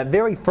 That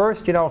very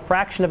first,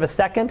 fraction of a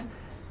second,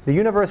 the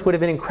universe would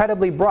have been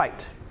incredibly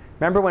bright.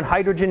 Remember when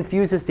hydrogen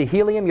fuses to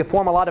helium, you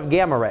form a lot of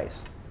gamma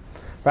rays.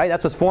 Right?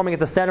 That's what's forming at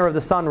the center of the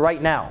sun right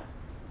now.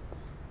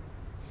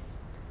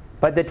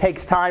 But it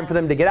takes time for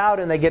them to get out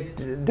and they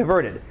get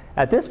diverted.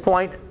 At this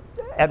point,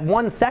 at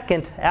 1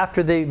 second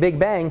after the Big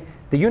Bang,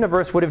 the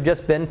universe would have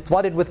just been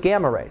flooded with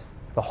gamma rays.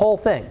 The whole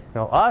thing.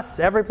 Us,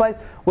 every place,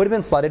 would have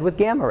been flooded with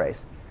gamma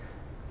rays.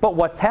 But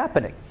what's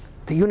happening?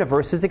 The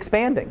universe is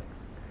expanding.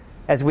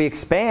 As we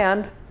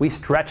expand, we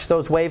stretch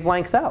those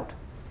wavelengths out.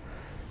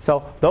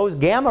 So those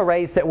gamma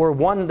rays that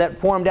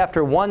formed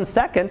after 1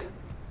 second,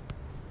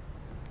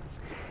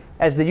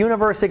 as the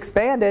universe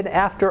expanded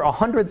after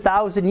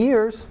 100,000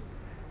 years,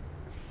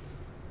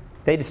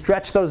 they'd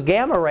stretch those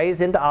gamma rays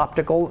into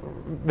optical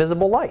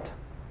visible light.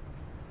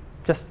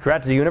 Just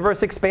stretch. The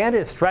universe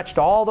expanded, it stretched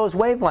all those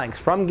wavelengths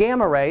from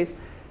gamma rays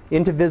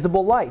into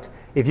visible light.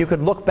 If you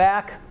could look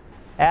back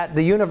at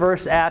the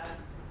universe at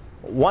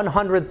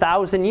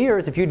 100,000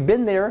 years, if you'd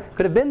been there,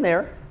 could have been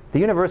there, the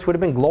universe would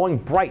have been glowing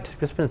bright,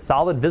 just been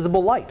solid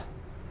visible light.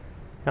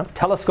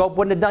 Telescope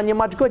wouldn't have done you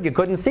much good. You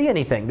couldn't see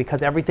anything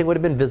because everything would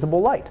have been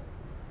visible light.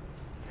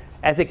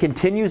 As it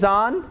continues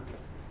on,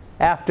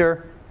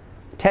 after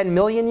 10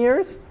 million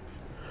years,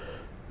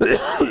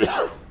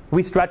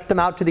 we stretched them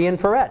out to the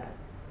infrared.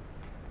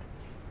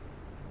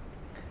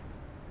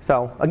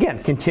 So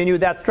again, continue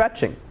that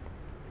stretching.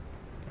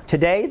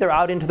 Today, they're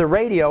out into the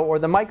radio or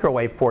the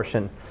microwave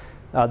portion,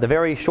 the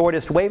very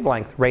shortest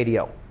wavelength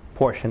radio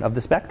portion of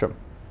the spectrum.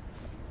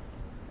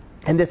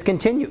 And this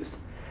continues.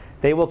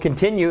 They will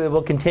continue. It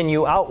will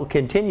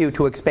continue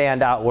to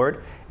expand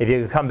outward. If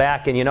you come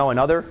back in,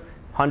 another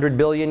 100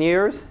 billion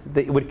years,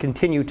 it would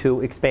continue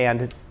to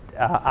expand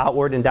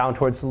outward and down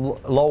towards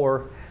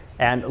lower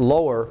and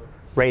lower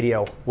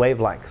radio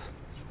wavelengths.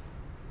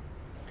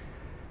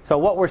 So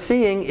what we're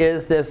seeing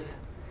is this.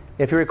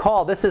 If you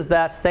recall, this is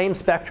that same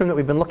spectrum that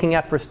we've been looking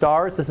at for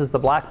stars. This is the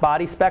black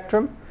body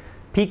spectrum.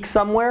 Peaks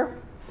somewhere,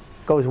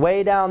 goes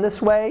way down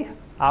this way,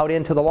 out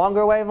into the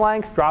longer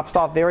wavelengths, drops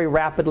off very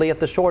rapidly at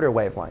the shorter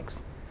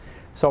wavelengths.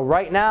 So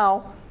right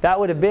now, that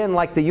would have been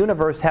like the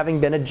universe having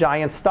been a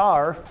giant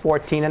star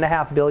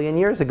 14.5 billion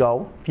years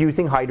ago,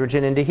 fusing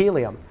hydrogen into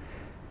helium.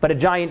 But a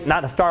giant,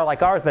 not a star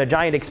like ours, but a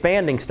giant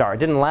expanding star. It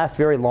didn't last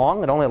very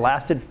long. It only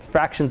lasted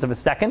fractions of a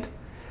second,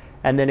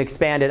 and then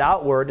expanded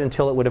outward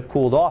until it would have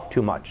cooled off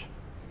too much.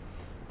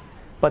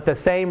 but the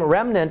same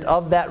remnant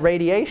of that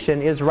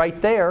radiation is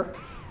right there.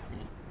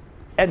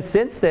 And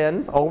since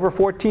then, over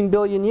 14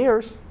 billion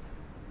years,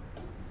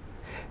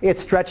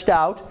 it's stretched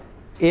out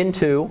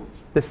into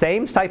the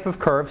same type of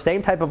curve,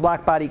 same type of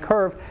black body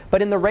curve,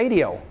 but in the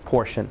radio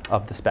portion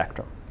of the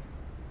spectrum.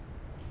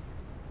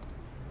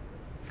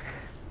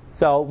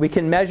 So we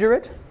can measure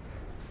it.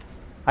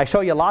 I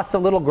show you lots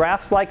of little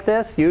graphs like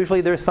this.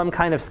 Usually there's some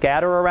kind of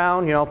scatter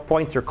around.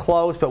 Points are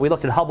close, but we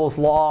looked at Hubble's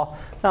law.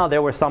 Now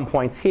there were some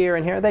points here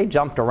and here. They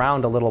jumped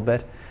around a little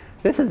bit.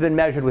 This has been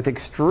measured with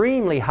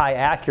extremely high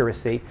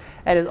accuracy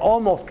and is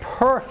almost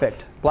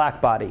perfect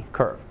black body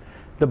curve.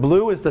 The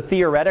blue is the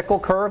theoretical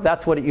curve.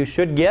 That's what you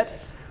should get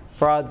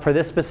for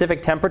this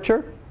specific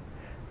temperature.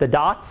 The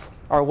dots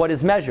are what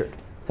is measured.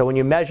 So when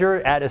you measure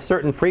at a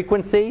certain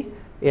frequency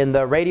in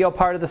the radio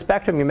part of the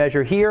spectrum, you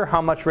measure here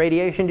how much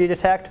radiation do you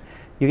detect.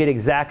 You get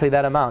exactly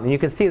that amount. And you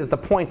can see that the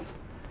points,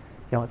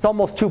 it's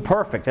almost too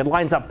perfect. It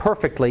lines up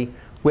perfectly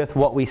with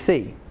what we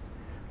see.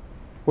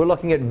 We're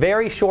looking at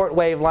very short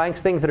wavelengths,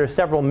 things that are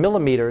several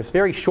millimeters,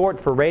 very short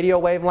for radio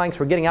wavelengths.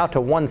 We're getting out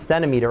to 1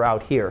 centimeter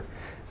out here.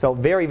 So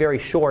very, very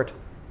short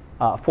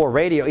for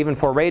radio, even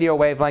for radio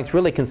wavelengths,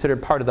 really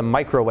considered part of the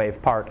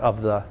microwave part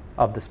of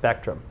the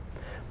spectrum.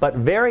 But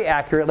very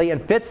accurately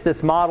and fits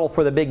this model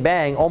for the Big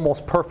Bang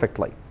almost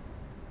perfectly.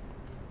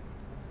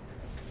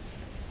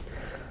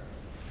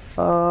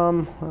 I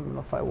don't know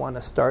if I want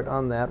to start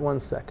on that. 1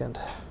 second.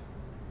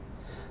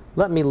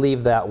 Let me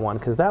leave that one,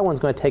 because that one's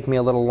going to take me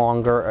a little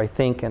longer, I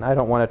think, and I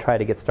don't want to try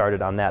to get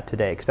started on that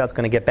today, because that's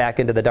going to get back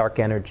into the dark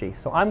energy.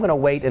 So I'm going to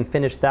wait and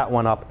finish that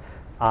one up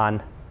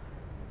on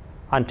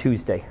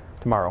Tuesday,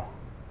 tomorrow.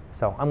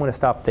 So I'm going to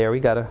stop there. We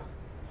got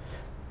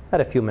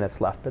a few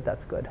minutes left, but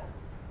that's good.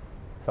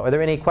 So are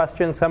there any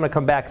questions? So I'm going to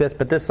come back to this,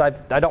 but this I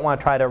don't want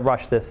to try to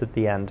rush this at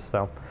the end,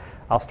 so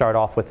I'll start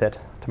off with it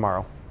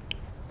tomorrow.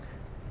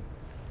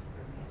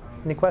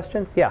 Any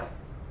questions? Yeah.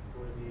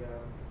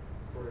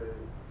 For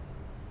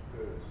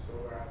the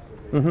solar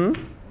observations Mm-hmm. and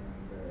the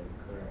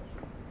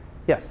correction.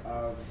 Yes.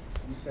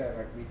 You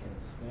said we can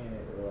scan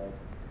it or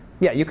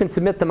Yeah, you can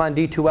submit them on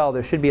D2L.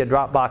 There should be a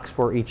Dropbox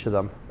for each of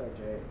them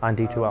okay. on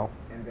D2L.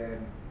 And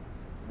then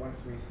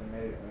once we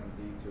submit it on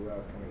D2L,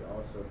 can we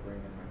also bring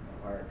in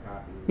a hard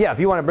copy? Yeah, if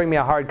you want to bring me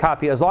a hard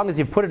copy, as long as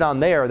you put it on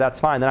there,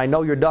 that's fine. Then I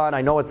know you're done.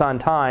 I know it's on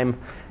time.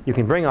 You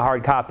can bring a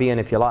hard copy in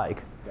if you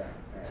like. Yeah.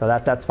 So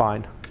that's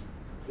fine.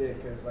 Yeah,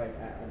 because I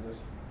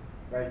just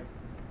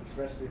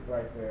especially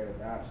for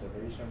the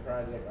observation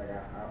project,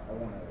 I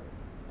want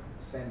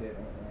to send it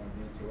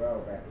on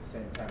D2L, but at the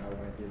same time I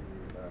want to give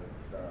you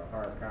the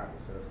hard copy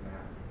so it's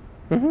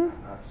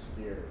not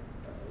obscured.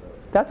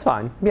 That's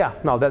fine. Yeah,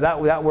 no, that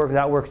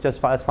works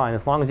just fine. That's fine.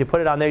 As long as you put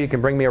it on there, you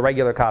can bring me a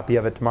regular copy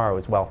of it tomorrow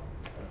as well.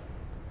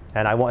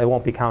 And it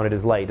won't be counted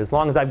as late. As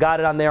long as I've got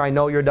it on there, I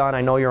know you're done,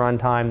 I know you're on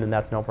time, then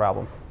that's no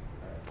problem.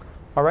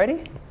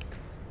 Alrighty?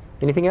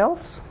 Anything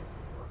else?